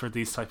limits for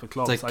these type of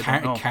clubs. It's like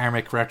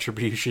karmic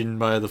retribution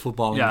by the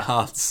footballing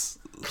gods.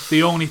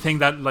 The only thing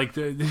that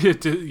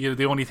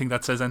the only thing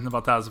that says anything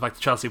about that is the fact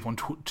that Chelsea have won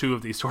two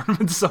of these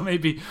tournaments. So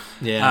maybe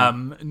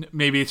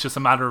maybe it's just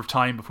a matter of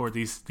time before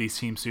these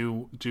teams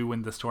do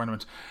win this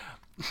tournament.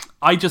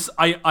 I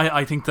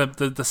think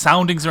the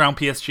soundings around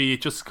PSG,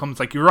 it just comes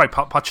like, you're right,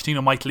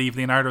 Pochettino might leave,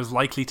 Leonardo is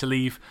likely to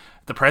leave,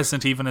 the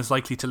president even is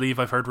likely to leave.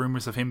 I've heard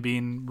rumours of him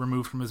being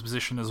removed from his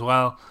position as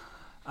well,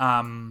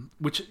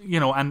 which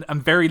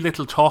and very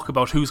little talk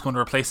about who's going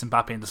to replace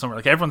Mbappe in the summer.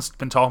 Like, everyone's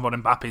been talking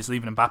about Mbappe's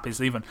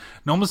leaving.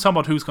 No one's talking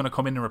about who's going to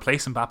come in and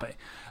replace Mbappe,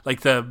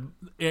 like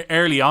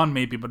early on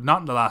maybe, but not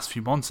in the last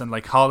few months. And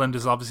like, Haaland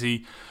is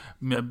obviously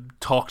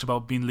talked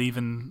about being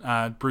leaving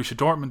Borussia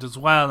Dortmund as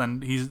well,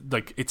 and he's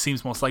like, it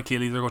seems most likely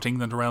he'll either go to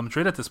England or Real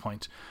Madrid at this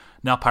point.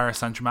 Not Paris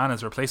Saint-Germain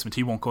as a replacement.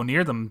 He won't go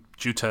near them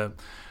due to,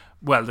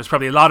 well, there's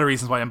probably a lot of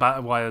reasons why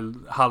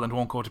Haaland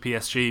won't go to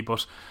PSG,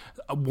 but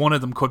one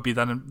of them could be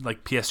that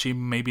like PSG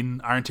maybe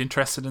aren't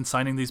interested in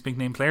signing these big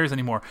name players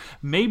anymore.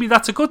 Maybe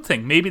that's a good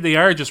thing. Maybe they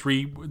are just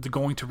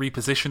going to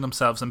reposition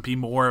themselves and be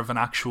more of an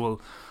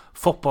actual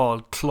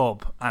football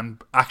club,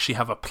 and actually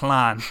have a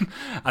plan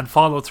and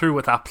follow through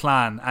with that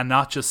plan, and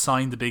not just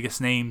sign the biggest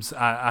names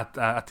at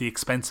the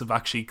expense of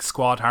actually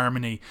squad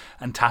harmony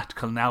and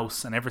tactical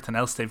nous and everything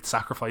else they've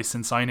sacrificed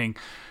in signing,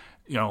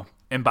 Mbappe,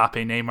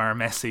 Neymar,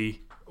 Messi,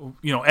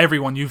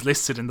 everyone you've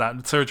listed in that,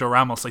 Sergio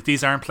Ramos. Like,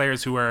 these aren't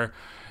players who are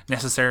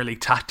necessarily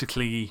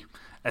tactically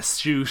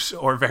astute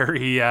or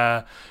very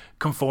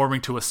conforming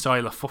to a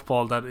style of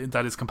football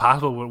that is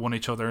compatible with one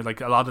each other.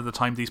 Like, a lot of the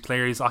time these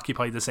players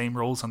occupy the same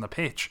roles on the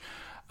pitch,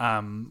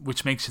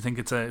 which makes you think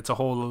it's a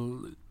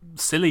whole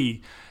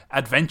silly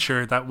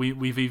adventure that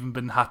we've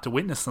even had to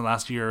witness in the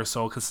last year or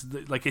so, because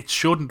like, it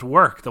shouldn't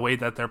work the way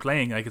that they're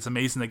playing. Like, it's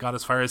amazing they got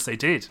as far as they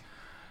did.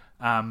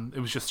 It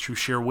was just through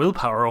sheer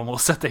willpower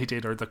almost that they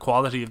did, or the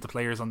quality of the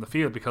players on the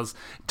field, because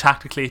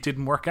tactically it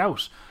didn't work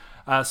out.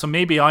 So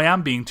maybe I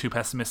am being too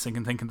pessimistic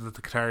and thinking that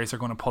the Qataris are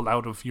going to pull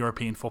out of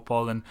European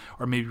football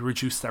or maybe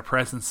reduce their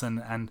presence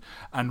and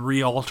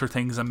re-alter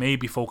things, and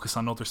maybe focus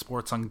on other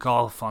sports, on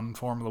golf, on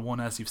Formula 1,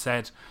 as you've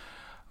said.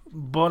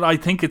 But I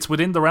think it's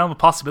within the realm of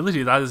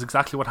possibility that is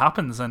exactly what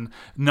happens, and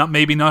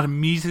maybe not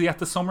immediately at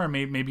the summer.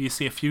 Maybe you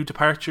see a few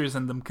departures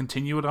and them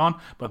continue it on,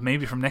 but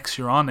maybe from next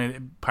year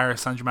on,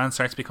 Paris Saint-Germain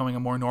starts becoming a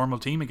more normal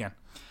team again.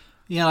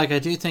 Yeah, like I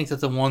do think that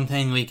the one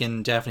thing we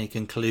can definitely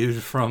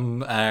conclude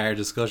from our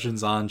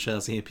discussions on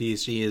Chelsea and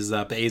PSG is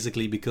that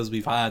basically because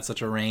we've had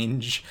such a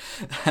range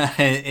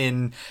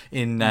in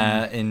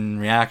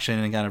reaction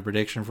and kind of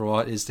prediction for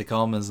what is to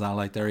come, is that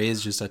like there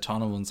is just a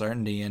ton of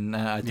uncertainty, and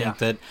I think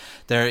that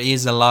there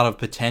is a lot of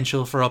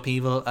potential for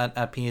upheaval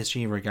at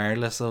PSG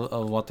regardless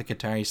of what the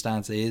Qatari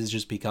stance is,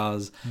 just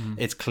because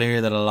it's clear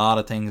that a lot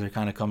of things are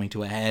kind of coming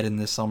to a head in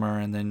this summer,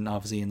 and then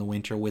obviously in the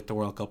winter with the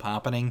World Cup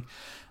happening.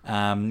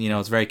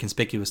 It's very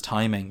conspicuous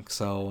timing.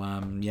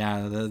 So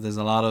there's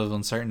a lot of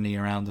uncertainty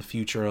around the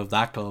future of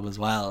that club as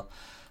well.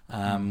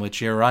 Which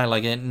you're right,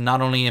 like it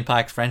not only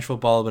impacts French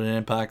football, but it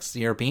impacts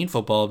European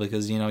football,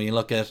 because you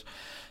look at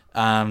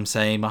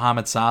say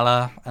Mohamed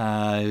Salah,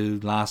 who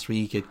last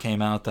week it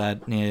came out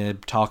that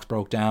talks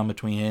broke down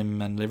between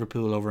him and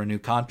Liverpool over a new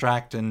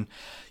contract, and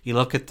you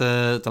look at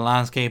the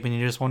landscape and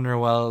you just wonder,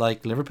 well,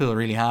 like Liverpool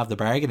really have the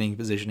bargaining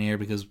position here,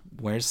 because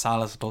where's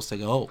Salah supposed to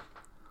go?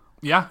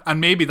 Yeah, and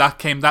maybe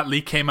that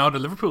leak came out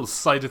of Liverpool's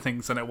side of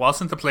things, and it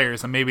wasn't the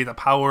players, and maybe the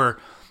power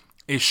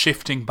is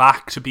shifting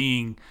back to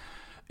being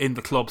in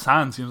the club's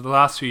hands. The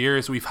last few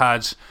years we've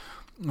had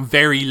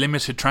very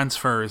limited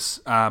transfers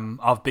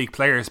of big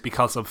players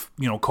because of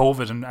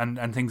COVID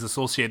and things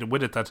associated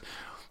with it, that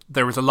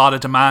there was a lot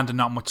of demand and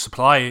not much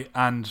supply.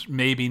 And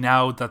maybe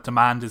now that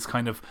demand is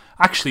kind of,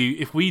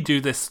 actually, if we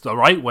do this the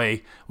right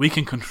way, we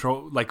can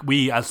control, like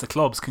we as the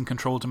clubs can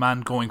control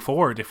demand going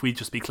forward if we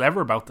just be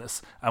clever about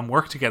this and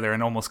work together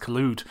and almost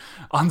collude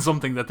on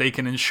something that they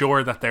can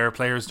ensure that their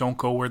players don't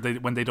go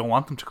when they don't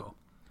want them to go.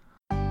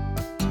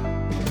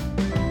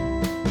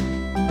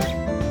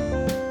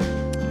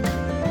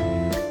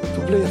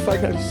 To play the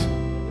finals,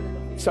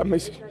 it's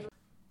amazing.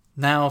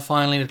 Now,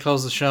 finally, to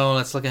close the show,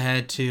 let's look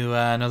ahead to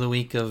another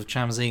week of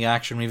Champions League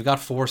action. We've got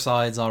 4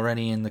 sides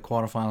already in the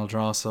quarterfinal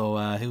draw, so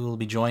who will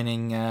be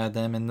joining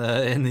them in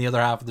the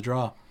other half of the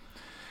draw?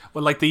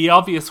 Well, like the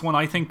obvious one,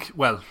 I think.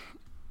 Well,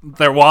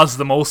 there was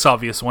the most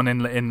obvious one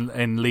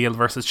in Lille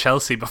versus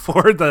Chelsea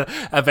before the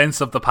events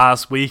of the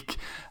past week.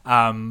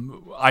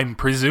 I'm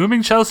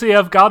presuming Chelsea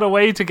have got a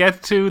way to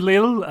get to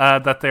Lille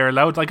that they're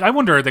allowed. Like, I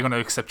wonder, are they going to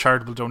accept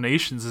charitable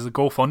donations? Is a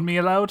GoFundMe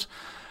allowed?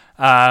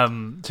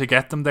 To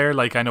get them there?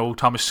 Like, I know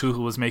Thomas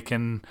Tuchel was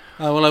making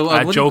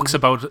jokes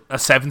about a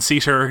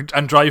 7-seater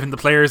and driving the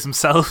players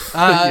himself.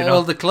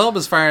 Well, the club,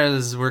 as far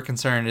as we're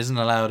concerned, isn't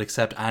allowed to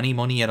accept any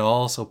money at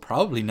all, so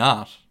probably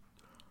not.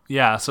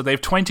 Yeah, so they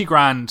have 20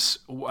 grand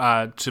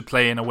to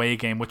play an away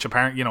game, which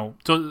apparently,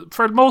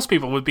 for most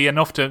people would be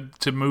enough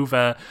to move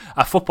a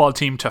football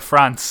team to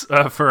France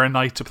for a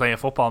night to play a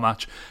football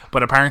match.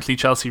 But apparently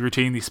Chelsea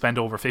routinely spend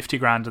over 50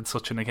 grand on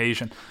such an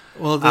occasion.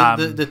 Well,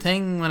 the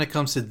thing when it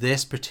comes to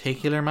this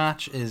particular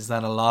match is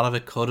that a lot of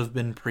it could have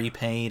been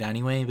prepaid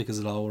anyway, because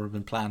it all would have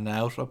been planned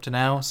out up to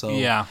now. So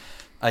yeah,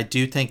 I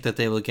do think that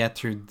they will get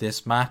through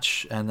this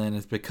match, and then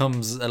it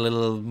becomes a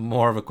little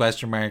more of a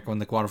question mark when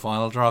the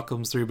quarterfinal draw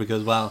comes through,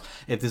 because, well,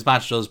 if this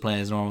match does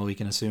play as normal, we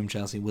can assume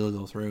Chelsea will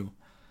go through.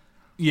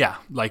 Yeah,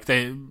 like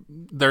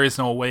there is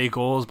no away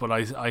goals, but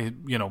I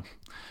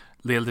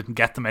Lille didn't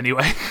get them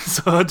anyway,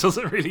 so it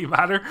doesn't really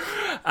matter.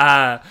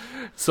 I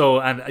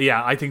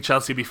think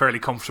Chelsea will be fairly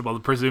comfortable,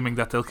 presuming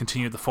that they'll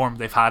continue the form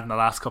they've had in the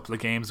last couple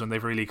of games when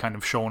they've really kind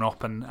of shown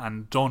up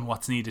and done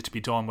what's needed to be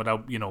done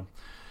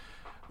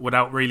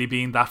without really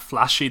being that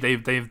flashy.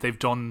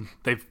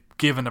 They've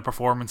given a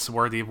performance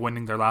worthy of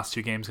winning their last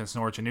 2 games against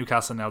Norwich and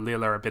Newcastle. Now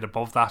Lille are a bit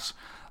above that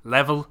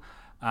level,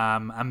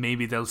 and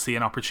maybe they'll see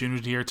an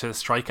opportunity here to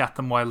strike at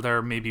them while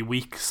they're maybe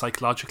weak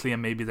psychologically,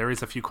 and maybe there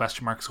is a few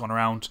question marks going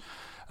around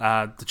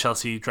the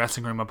Chelsea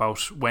dressing room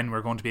about when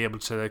we're going to be able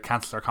to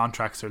cancel our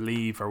contracts or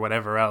leave or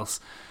whatever else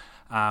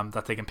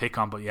that they can pick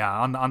on. But yeah,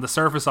 on the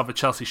surface of it,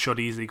 Chelsea should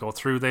easily go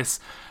through this.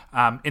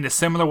 In a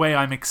similar way,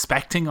 I'm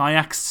expecting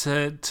Ajax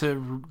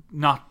to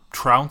not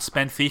trounce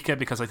Benfica,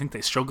 because I think they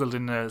struggled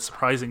in a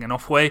surprising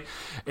enough way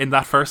in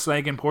that first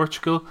leg in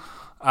Portugal.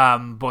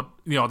 But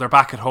they're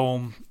back at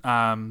home.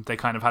 They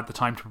kind of had the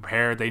time to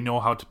prepare. They know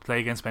how to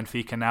play against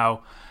Benfica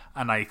now,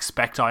 and I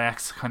expect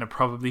Ajax to kind of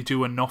probably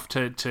do enough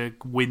to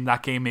win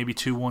that game, maybe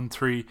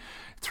 2-1,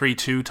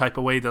 3-2 type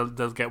of way.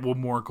 They'll get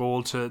one more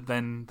goal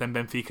than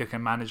Benfica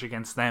can manage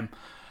against them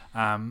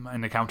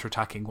in a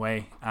counter-attacking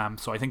way.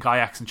 So I think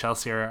Ajax and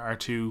Chelsea are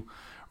 2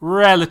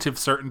 relative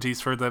certainties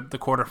for the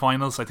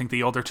quarterfinals. I think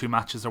the other 2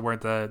 matches are where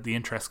the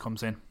interest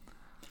comes in.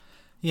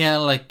 Yeah,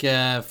 like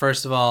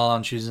first of all,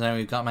 on Tuesday night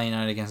we've got Man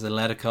United against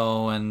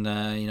Atletico,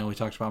 and we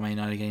talked about Man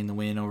United getting the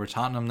win over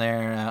Tottenham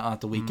there at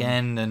the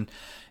weekend. And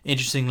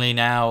interestingly,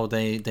 now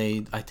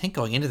they I think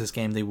going into this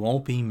game they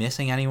won't be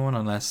missing anyone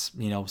unless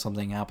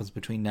something happens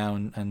between now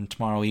and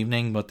tomorrow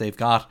evening. But they've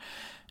got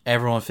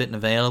everyone fit and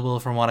available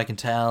from what I can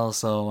tell,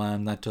 so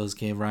that does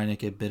give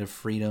Rangnick a bit of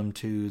freedom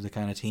to the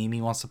kind of team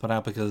he wants to put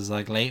out, because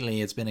like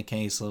lately it's been a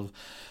case of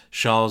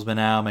Shaw's been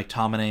out,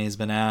 McTominay's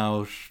been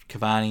out,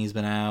 Cavani's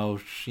been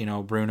out,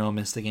 Bruno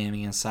missed the game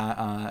against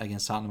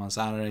Tottenham on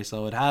Saturday,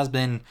 so it has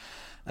been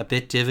a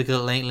bit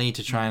difficult lately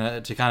to try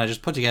to kind of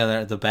just put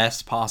together the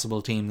best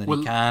possible team that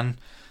he can.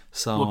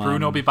 So will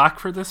Bruno be back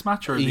for this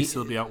match, or will he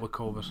still be out with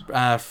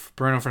COVID?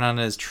 Bruno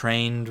Fernandes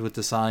trained with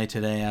the side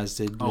today, as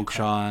did Luke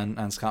Shaw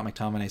and Scott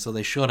McTominay. So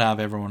they should have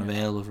everyone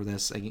available for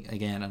this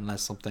again,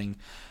 unless something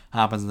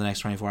happens in the next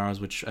 24 hours,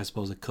 which I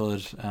suppose it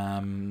could.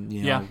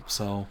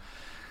 So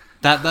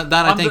that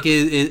I think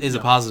is a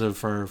positive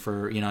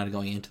for United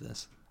going into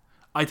this.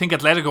 I think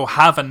Atletico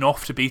have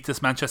enough to beat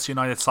this Manchester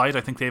United side.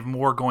 I think they have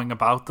more going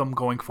about them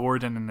going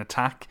forward in an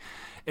attack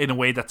in a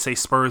way that, say,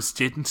 Spurs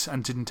didn't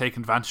take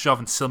advantage of,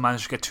 and still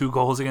managed to get 2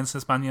 goals against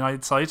this Man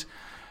United side.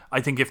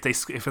 I think if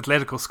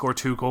Atletico score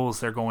 2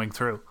 goals, they're going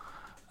through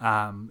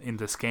in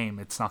this game.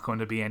 It's not going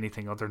to be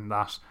anything other than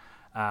that.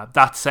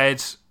 That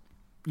said,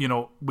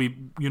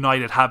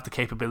 United have the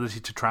capability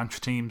to trounce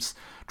teams.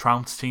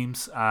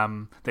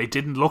 They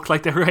didn't look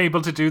like they were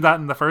able to do that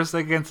in the first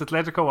leg against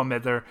Atletico, and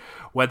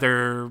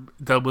whether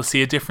we'll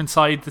see a different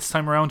side this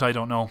time around, I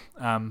don't know.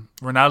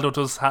 Ronaldo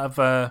does have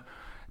a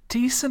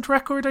decent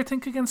record, I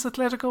think, against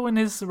Atletico in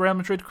his Real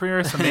Madrid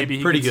career, so maybe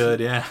he pretty good,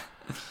 yeah.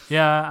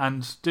 Yeah,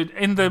 and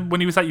when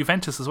he was at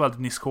Juventus as well,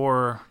 didn't he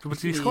score? Did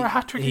he score a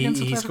hat trick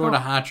against Atletico? He scored a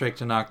hat trick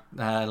to knock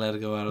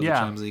Atletico out of the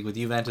Champions League with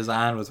Juventus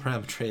and with Real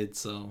Madrid.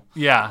 So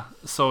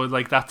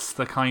that's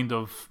the kind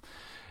of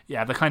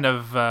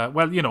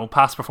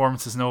past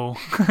performance is no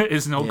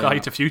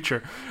guide to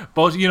future,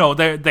 but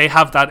they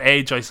have that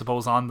edge, I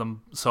suppose, on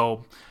them.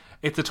 So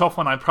it's a tough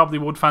one. I probably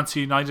would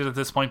fancy United at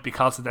this point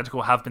because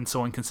Atletico have been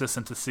so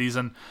inconsistent this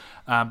season,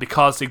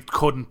 because they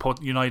couldn't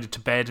put United to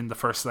bed in the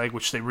first leg,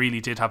 which they really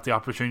did have the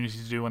opportunity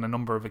to do on a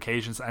number of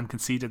occasions, and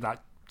conceded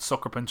that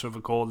sucker punch of a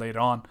goal later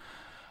on.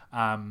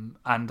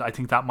 And I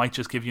think that might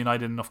just give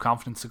United enough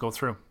confidence to go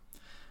through.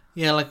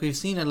 Yeah, like we've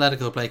seen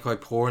Atletico play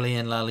quite poorly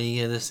in La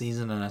Liga this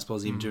season, and I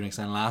suppose even to an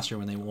extent last year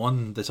when they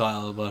won the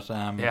title. But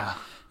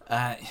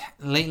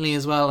lately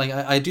as well, like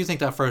I do think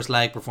that first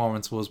leg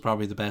performance was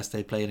probably the best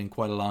they played in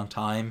quite a long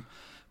time,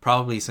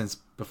 probably since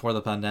before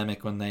the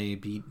pandemic when they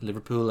beat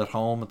Liverpool at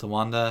home at the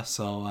Wanda.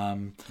 So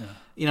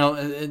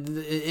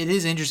it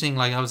is interesting.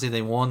 Like obviously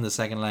they won the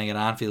second leg at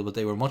Anfield, but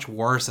they were much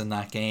worse in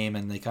that game,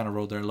 and they kind of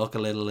rode their luck a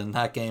little in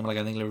that game. Like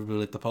I think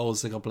Liverpool hit the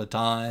post a couple of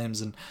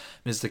times and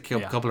missed a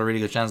couple of really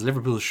good chances.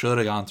 Liverpool should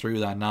have gone through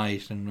that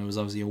night, and it was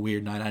obviously a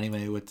weird night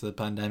anyway with the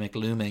pandemic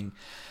looming.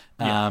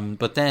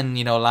 But then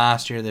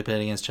last year they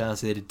played against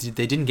Chelsea.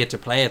 They didn't get to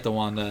play at the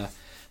Wanda,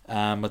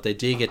 but they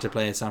did get to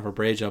play at Stamford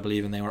Bridge, I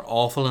believe, and they were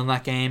awful in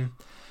that game.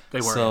 They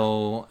were.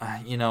 So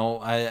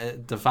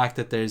the fact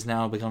that there's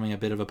now becoming a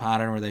bit of a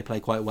pattern where they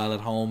play quite well at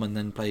home and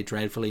then play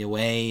dreadfully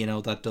away,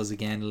 that does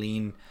again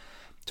lean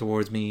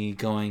towards me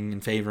going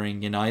and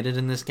favouring United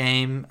in this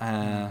game.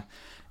 I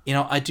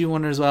do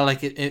wonder as well,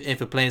 like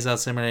if it plays out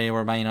similarly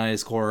where Man United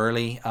score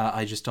early,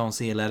 I just don't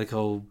see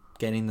Atletico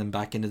getting them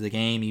back into the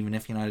game, even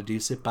if United do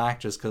sit back,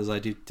 just because I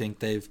do think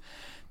they've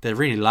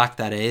really lacked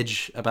that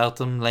edge about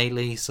them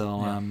lately.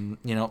 So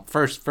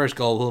first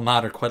goal will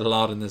matter quite a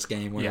lot in this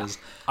game. Whereas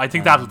I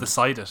think that'll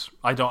decide it.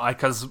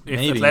 Because if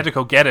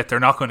Atletico get it, they're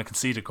not going to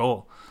concede a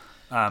goal.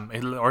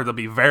 Or they'll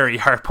be very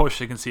hard pushed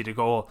to concede a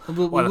goal.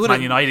 While if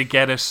Man United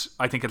get it,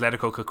 I think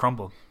Atletico could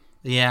crumble.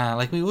 Yeah,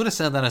 like we would have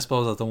said that, I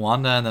suppose, at the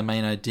Wanda, and then Man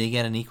United did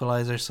get an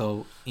equaliser,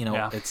 so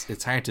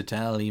it's hard to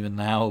tell even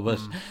now. But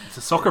it's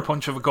a sucker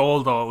punch of a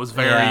goal, though. It was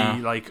very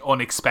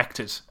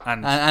unexpected,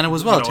 and it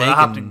was well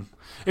taken.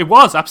 It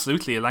was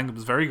absolutely. Elanga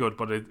was very good,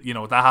 but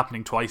that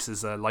happening twice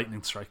is a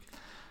lightning strike.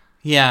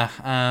 Yeah.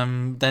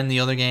 Then the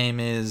other game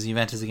is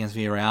Juventus against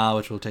Villarreal,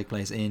 which will take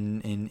place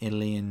in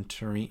Italy, in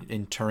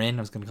Turin.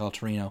 I was going to call it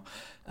Torino.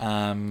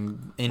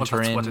 Turin. That's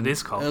what it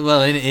is called.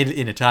 Well,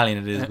 in Italian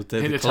it is, but the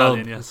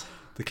Italian, club, yes.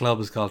 The club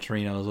is called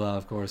Torino as well,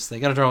 of course.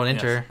 They got to draw an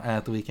Inter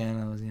at the weekend.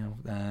 I was,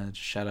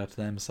 just shout out to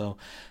them. So,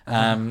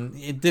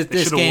 this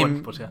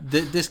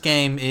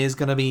game is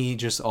going to be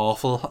just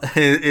awful.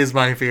 Is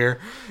my fear.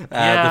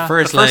 The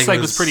first leg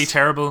was pretty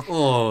terrible.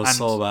 Oh,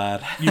 so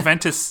bad.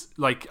 Juventus,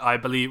 I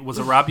believe, was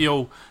a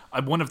Rabiot.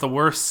 One of the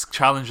worst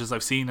challenges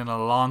I've seen in a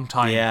long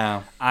time.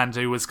 Yeah, and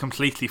it was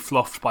completely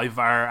fluffed by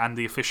VAR and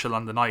the official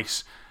on the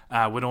night,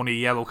 with only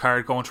a yellow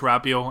card going to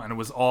Rabiot, and it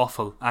was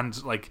awful. And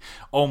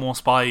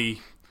almost by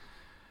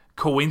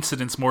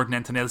coincidence more than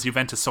anything else,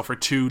 Juventus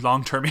suffered 2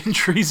 long-term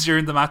injuries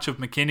during the match of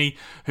McKinney,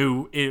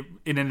 who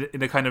in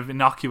a kind of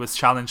innocuous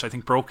challenge I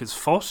think broke his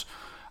foot,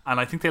 and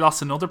I think they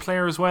lost another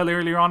player as well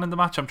earlier on in the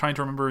match. I'm trying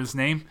to remember his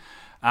name,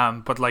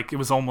 but it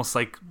was almost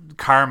like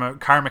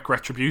karmic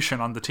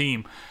retribution on the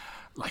team.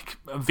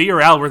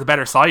 Villarreal were the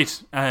better side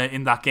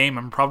in that game,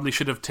 and probably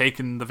should have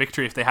taken the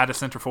victory if they had a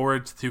centre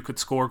forward who could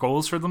score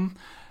goals for them,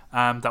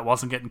 that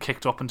wasn't getting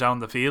kicked up and down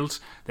the field.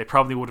 They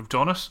probably would have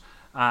done it.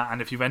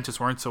 And if Juventus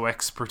weren't so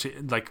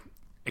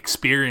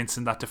experienced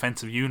in that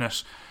defensive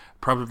unit,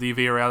 probably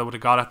Villarreal would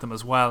have got at them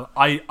as well.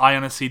 I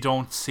honestly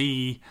don't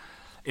see,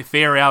 if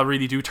Villarreal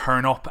really do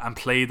turn up and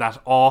play that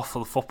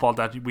awful football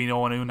that we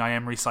know an Unai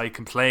Emery side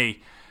can play,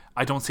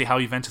 I don't see how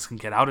Juventus can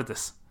get out of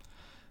this.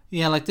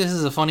 Yeah, this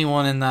is a funny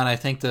one in that I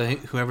think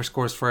whoever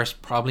scores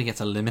first probably gets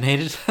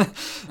eliminated.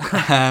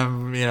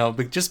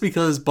 But just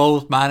because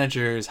both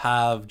managers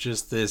have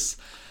just this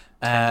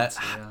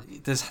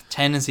this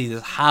tendency,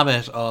 this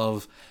habit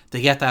of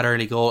they get that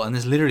early goal, and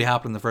this literally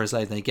happened in the first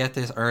leg. They get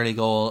this early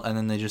goal, and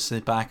then they just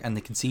sit back and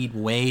they concede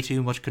way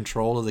too much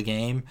control of the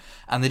game,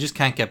 and they just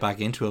can't get back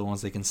into it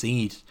once they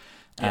concede.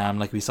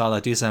 Like we saw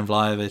that Dusan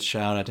Vlahovic,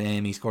 shout out to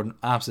him, he scored an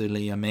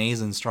absolutely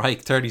amazing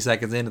strike 30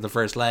 seconds into the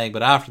first leg,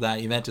 but after that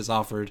Juventus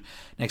offered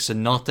next to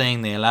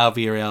nothing. They allowed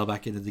Villarreal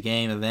back into the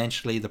game.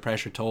 Eventually the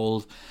pressure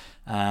told,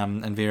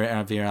 and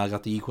Villarreal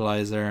got the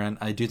equaliser, and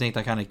I do think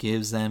that kind of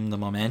gives them the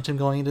momentum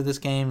going into this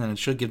game, and it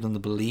should give them the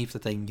belief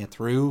that they can get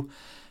through.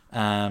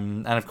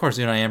 And of course,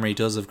 Unai Emery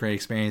does have great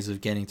experience of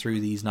getting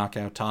through these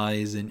knockout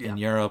ties in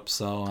Europe.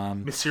 So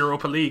Miss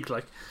Europa League,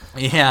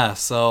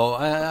 so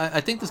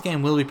I think this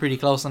game will be pretty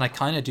close, and I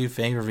kind of do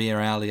favour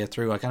Villarreal to get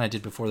through. I kind of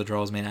did before the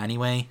draw was made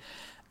anyway,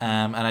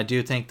 and I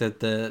do think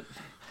that the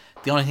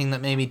only thing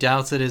that maybe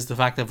doubts it is the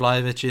fact that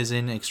Vlahovic is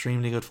in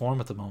extremely good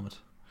form at the moment.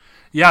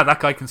 Yeah,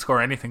 that guy can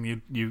score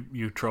anything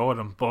you throw at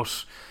him,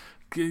 but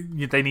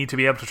they need to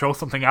be able to throw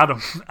something at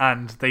him,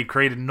 and they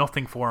created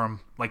nothing for him.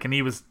 And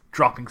he was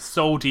dropping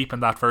so deep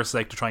in that first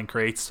leg to try and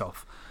create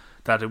stuff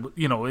that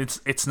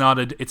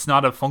it's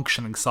not a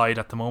functioning side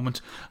at the moment.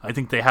 I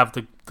think they have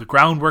the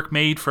groundwork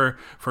made for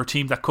a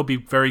team that could be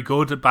very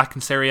good back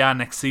in Serie A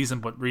next season,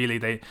 but really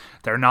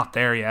they're not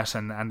there yet,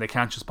 and they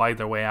can't just buy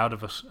their way out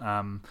of it.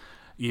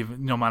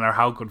 Even no matter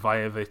how good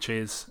Vlahovic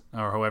is,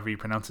 or however you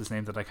pronounce his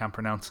name that I can't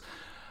pronounce,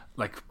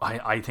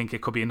 I think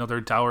it could be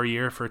another dour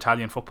year for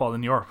Italian football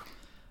in Europe.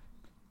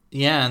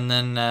 Yeah, and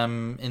then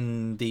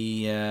in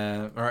the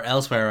or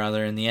elsewhere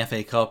rather in the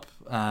FA Cup,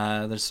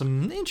 there's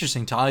some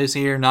interesting ties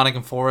here.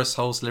 Nottingham Forest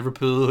host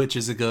Liverpool, which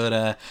is a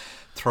good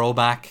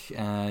throwback.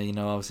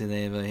 Obviously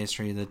they have a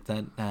history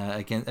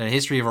a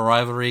history of a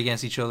rivalry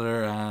against each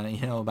other.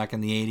 Back in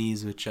the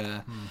 80s, which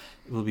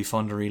will be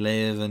fun to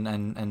relive.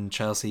 And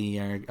Chelsea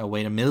are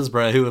away to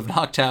Middlesbrough, who have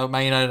knocked out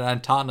Man United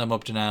and Tottenham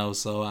up to now.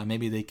 So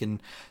maybe they can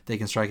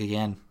strike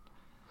again.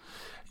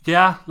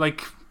 Yeah,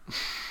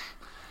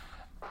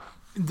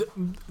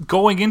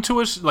 going into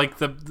it,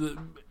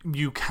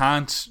 you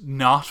can't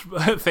not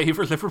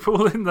favour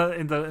Liverpool in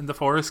the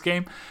Forest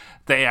game.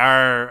 They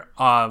are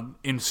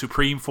in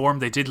supreme form.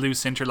 They did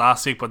lose Inter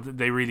last week, but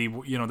they really,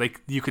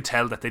 you could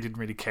tell that they didn't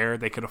really care.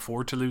 They could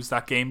afford to lose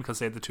that game because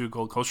they had the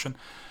 2-goal cushion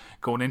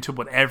going into it.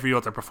 But every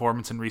other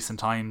performance in recent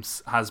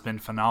times has been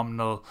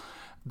phenomenal.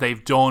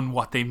 They've done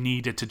what they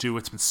needed to do.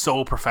 It's been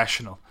so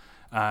professional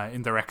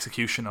in their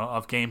execution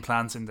of game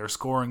plans, in their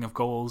scoring of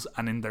goals,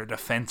 and in their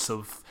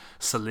defensive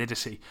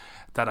solidity,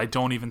 that I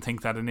don't even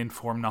think that an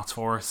informed Notts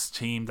Forest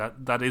team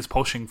that is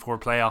pushing for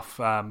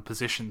playoff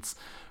positions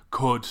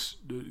could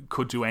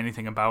do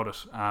anything about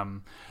it.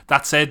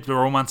 That said, the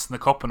romance in the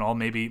cup and all,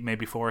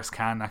 maybe Forest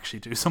can actually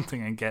do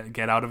something and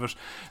get out of it.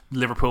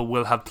 Liverpool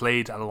will have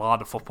played a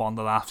lot of football in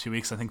the last few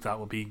weeks. I think that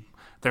will be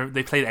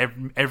they played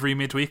every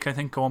midweek, I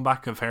think, going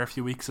back a fair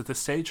few weeks at this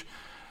stage.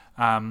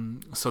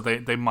 So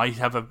they might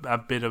have a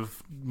bit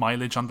of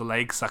mileage on the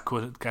legs that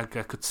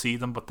could see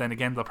them, but then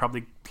again they'll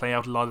probably play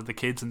out a lot of the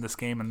kids in this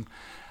game,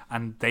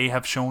 and they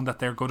have shown that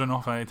they're good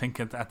enough, I think,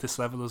 at this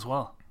level as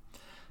well.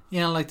 The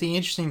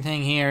interesting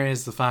thing here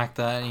is the fact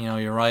that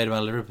you're right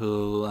about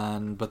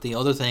Liverpool, but the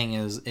other thing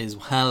is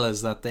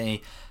that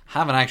they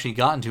haven't actually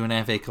gotten to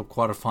an FA Cup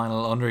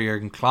quarter-final under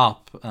Jurgen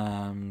Klopp,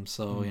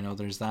 so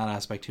there's that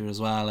aspect to it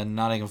as well. And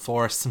Nottingham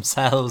Forest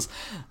themselves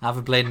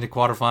haven't played in the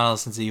quarter-final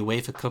since the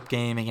UEFA Cup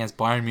game against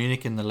Bayern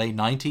Munich in the late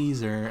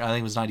 90s, or I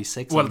think it was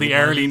 96. Well, the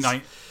early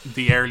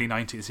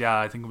 90s, yeah.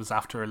 I think it was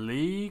after a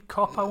League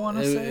Cup, I want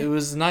to say. It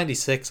was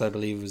 96, I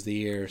believe, was the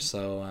year.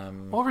 So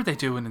what were they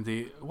doing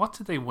what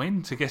did they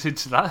win to get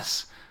into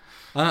that?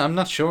 I'm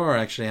not sure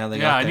actually how they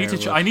got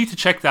there. I need to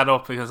check that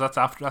up, because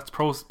that's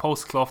post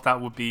Clough. That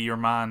would be your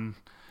man.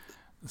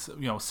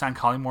 Stan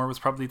Collymore was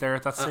probably there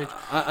at that stage.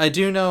 I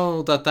do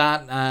know that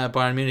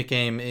Bayern Munich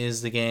game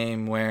is the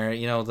game where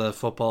the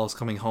football's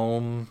coming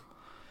home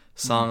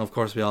song. Of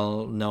course, we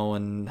all know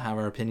and have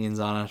our opinions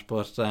on it,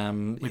 but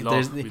we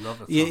love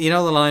it.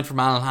 The line from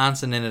Alan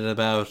Hansen in it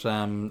about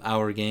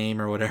our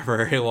game or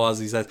whatever it was.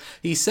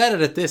 He said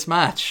it at this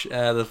match.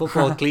 The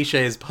Football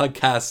Cliches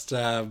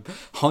podcast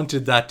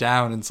hunted that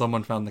down, and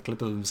someone found the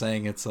clip of him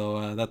saying it.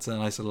 So that's a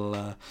nice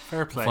little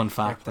fun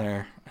fact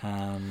there.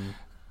 And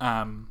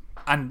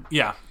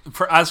yeah,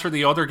 for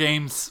the other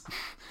games,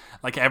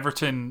 like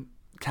Everton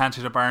can't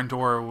hit a barn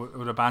door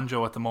with a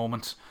banjo at the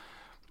moment.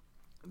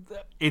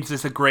 It's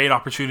just a great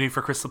opportunity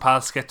for Crystal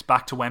Palace to get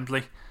back to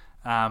Wembley,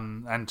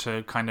 and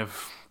to kind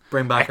of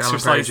bring back Alan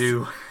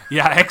Pardew.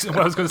 Yeah,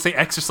 I was going to say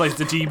exercise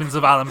the demons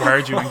of Alan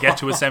Pardew and get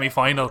to a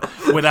semi-final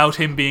without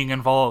him being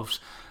involved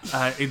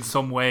in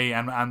some way.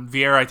 And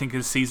Vieira, I think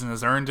his season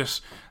has earned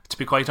it, to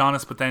be quite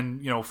honest. But then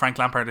Frank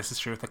Lampard has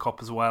history with the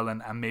cup as well,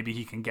 and maybe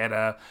he can get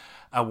a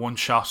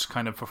one-shot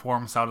kind of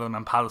performance out of them.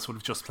 And Palace would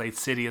have just played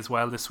City as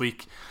well this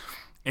week.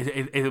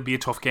 It'll be a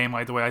tough game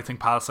either way. I think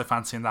Palace I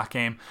fancy in that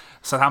game.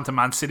 Southampton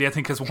Man City I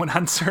think has one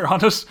answer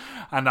on it,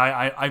 and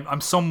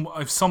I've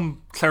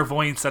some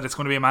clairvoyance that it's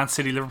going to be a Man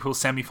City Liverpool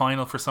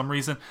semi-final for some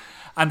reason.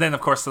 And then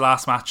of course the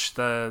last match,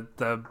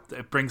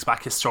 it brings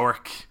back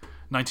historic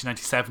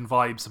 1997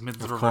 vibes of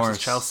Middlesbrough versus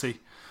Chelsea.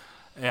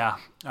 Yeah.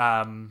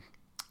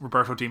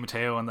 Roberto Di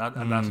Matteo and that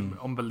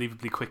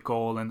unbelievably quick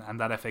goal and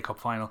that FA Cup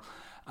final.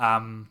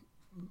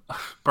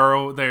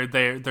 Borough,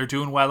 they're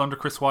doing well under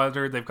Chris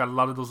Wilder. They've got a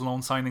lot of those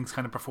loan signings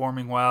kind of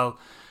performing well.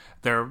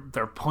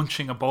 They're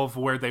punching above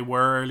where they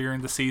were earlier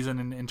in the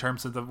season in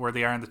terms of where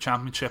they are in the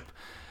Championship.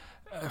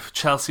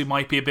 Chelsea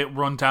might be a bit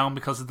run down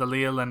because of the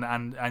Lille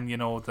and you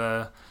know,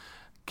 the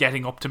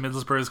getting up to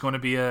Middlesbrough is going to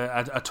be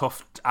a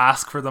tough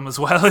ask for them as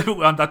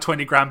well on that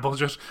 20 grand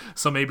budget.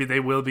 So maybe they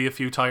will be a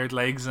few tired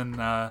legs and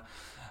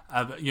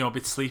you know, a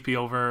bit sleepy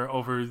over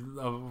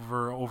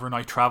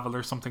overnight travel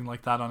or something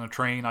like that on a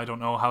train. I don't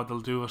know how they'll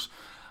do it.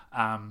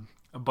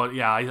 But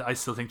yeah, I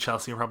still think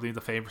Chelsea are probably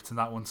the favourites in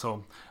that one.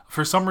 So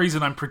for some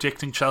reason, I'm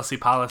predicting Chelsea,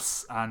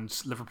 Palace, and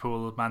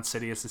Liverpool, Man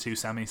City as the two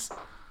semis.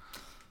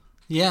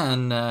 Yeah,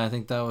 and I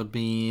think that would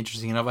be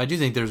interesting enough. I do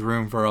think there's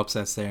room for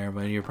upsets there,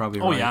 but you're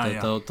probably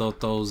right.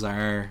 Those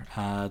are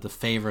the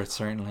favourites,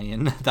 certainly,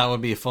 and that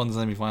would be a fun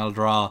semi-final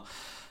draw.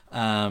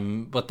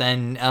 But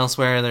then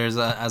elsewhere, there's,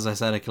 as I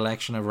said, a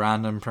collection of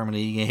random Premier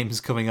League games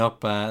coming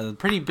up.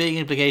 Pretty big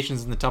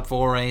implications in the top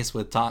 4 race,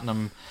 with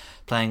Tottenham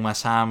playing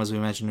West Ham, as we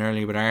mentioned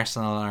earlier, but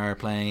Arsenal are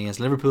playing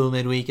against Liverpool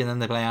midweek, and then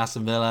they play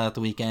Aston Villa at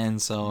the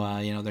weekend. So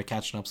you know, they're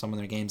catching up some of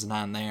their games in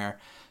hand there.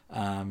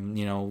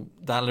 You know,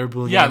 that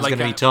Liverpool game is going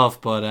to be tough,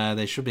 but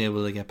they should be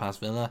able to get past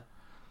Villa.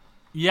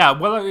 Yeah,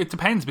 well, it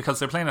depends because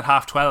they're playing at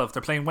 12:30.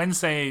 They're playing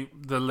Wednesday,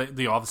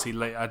 the obviously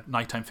late at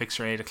nighttime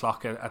fixture, 8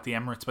 o'clock at the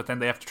Emirates, but then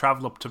they have to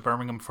travel up to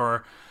Birmingham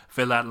for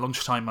Villa at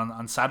lunchtime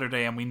on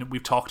Saturday. And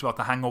we've talked about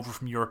the hangover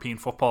from European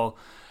football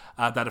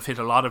that have hit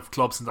a lot of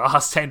clubs in the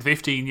last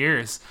 10-15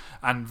 years,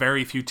 and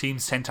very few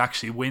teams tend to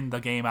actually win the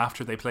game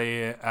after they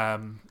play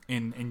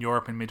in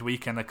Europe in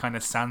midweek, and it kind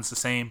of stands the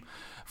same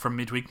for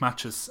midweek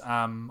matches,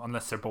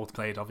 unless they're both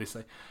played,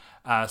 obviously.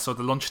 So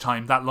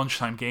that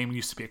lunchtime game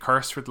used to be a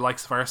curse for the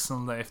likes of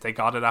Arsenal if they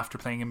got it after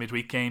playing a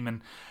midweek game,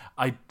 and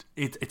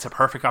it's a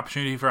perfect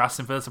opportunity for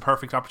Aston Villa. It's a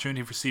perfect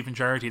opportunity for Steven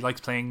Gerrard. He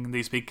likes playing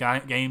these big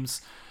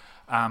games,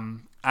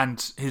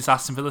 and his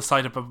Aston Villa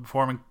side have been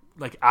performing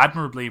like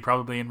admirably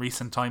probably in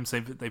recent times.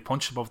 They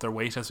punched above their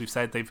weight, as we've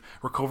said. They've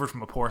recovered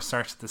from a poor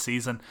start to the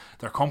season.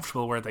 They're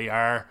comfortable where they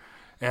are,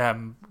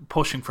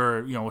 pushing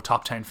for, you know, a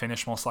top 10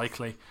 finish most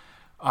likely.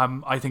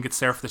 I think it's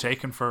there for the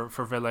taking for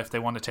Villa if they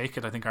want to take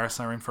it. I think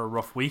Arsenal are in for a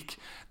rough week.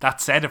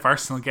 That said, if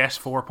Arsenal get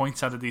 4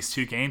 points out of these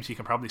 2 games, you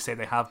can probably say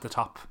they have the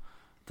top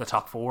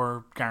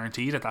 4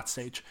 guaranteed at that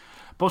stage.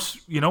 But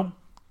you know,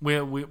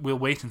 we'll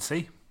wait and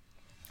see.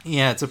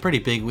 Yeah, it's a pretty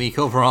big week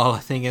overall, I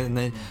think,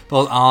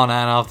 both on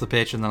and off the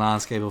pitch in the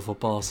landscape of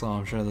football. So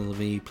I'm sure there'll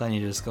be plenty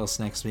to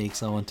discuss next week.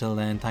 So until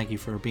then, thank you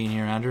for being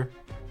here, Andrew.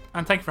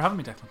 And thank you for having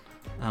me, Declan.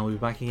 And we'll be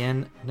back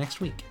again next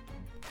week.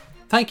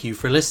 Thank you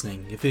for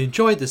listening. If you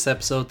enjoyed this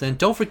episode, then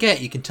don't forget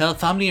you can tell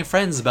family and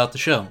friends about the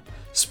show.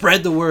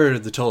 Spread the word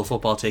of the Total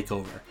Football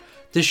Takeover.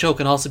 This show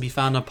can also be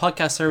found on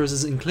podcast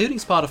services including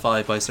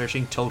Spotify by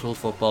searching Total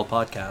Football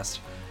Podcast.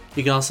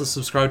 You can also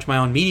subscribe to my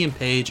own Medium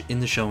page in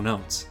the show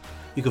notes.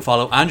 You can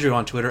follow Andrew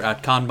on Twitter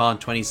at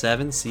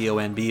Conbon27,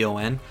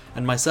 CONBON,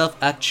 and myself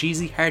at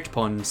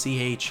CheesyHeartPun,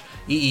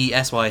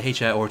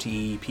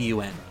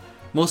 CheesyHeartPun.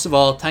 Most of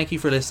all, thank you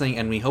for listening,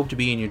 and we hope to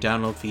be in your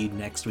download feed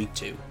next week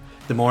too.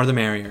 The more the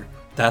merrier.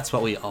 That's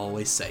what we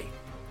always say.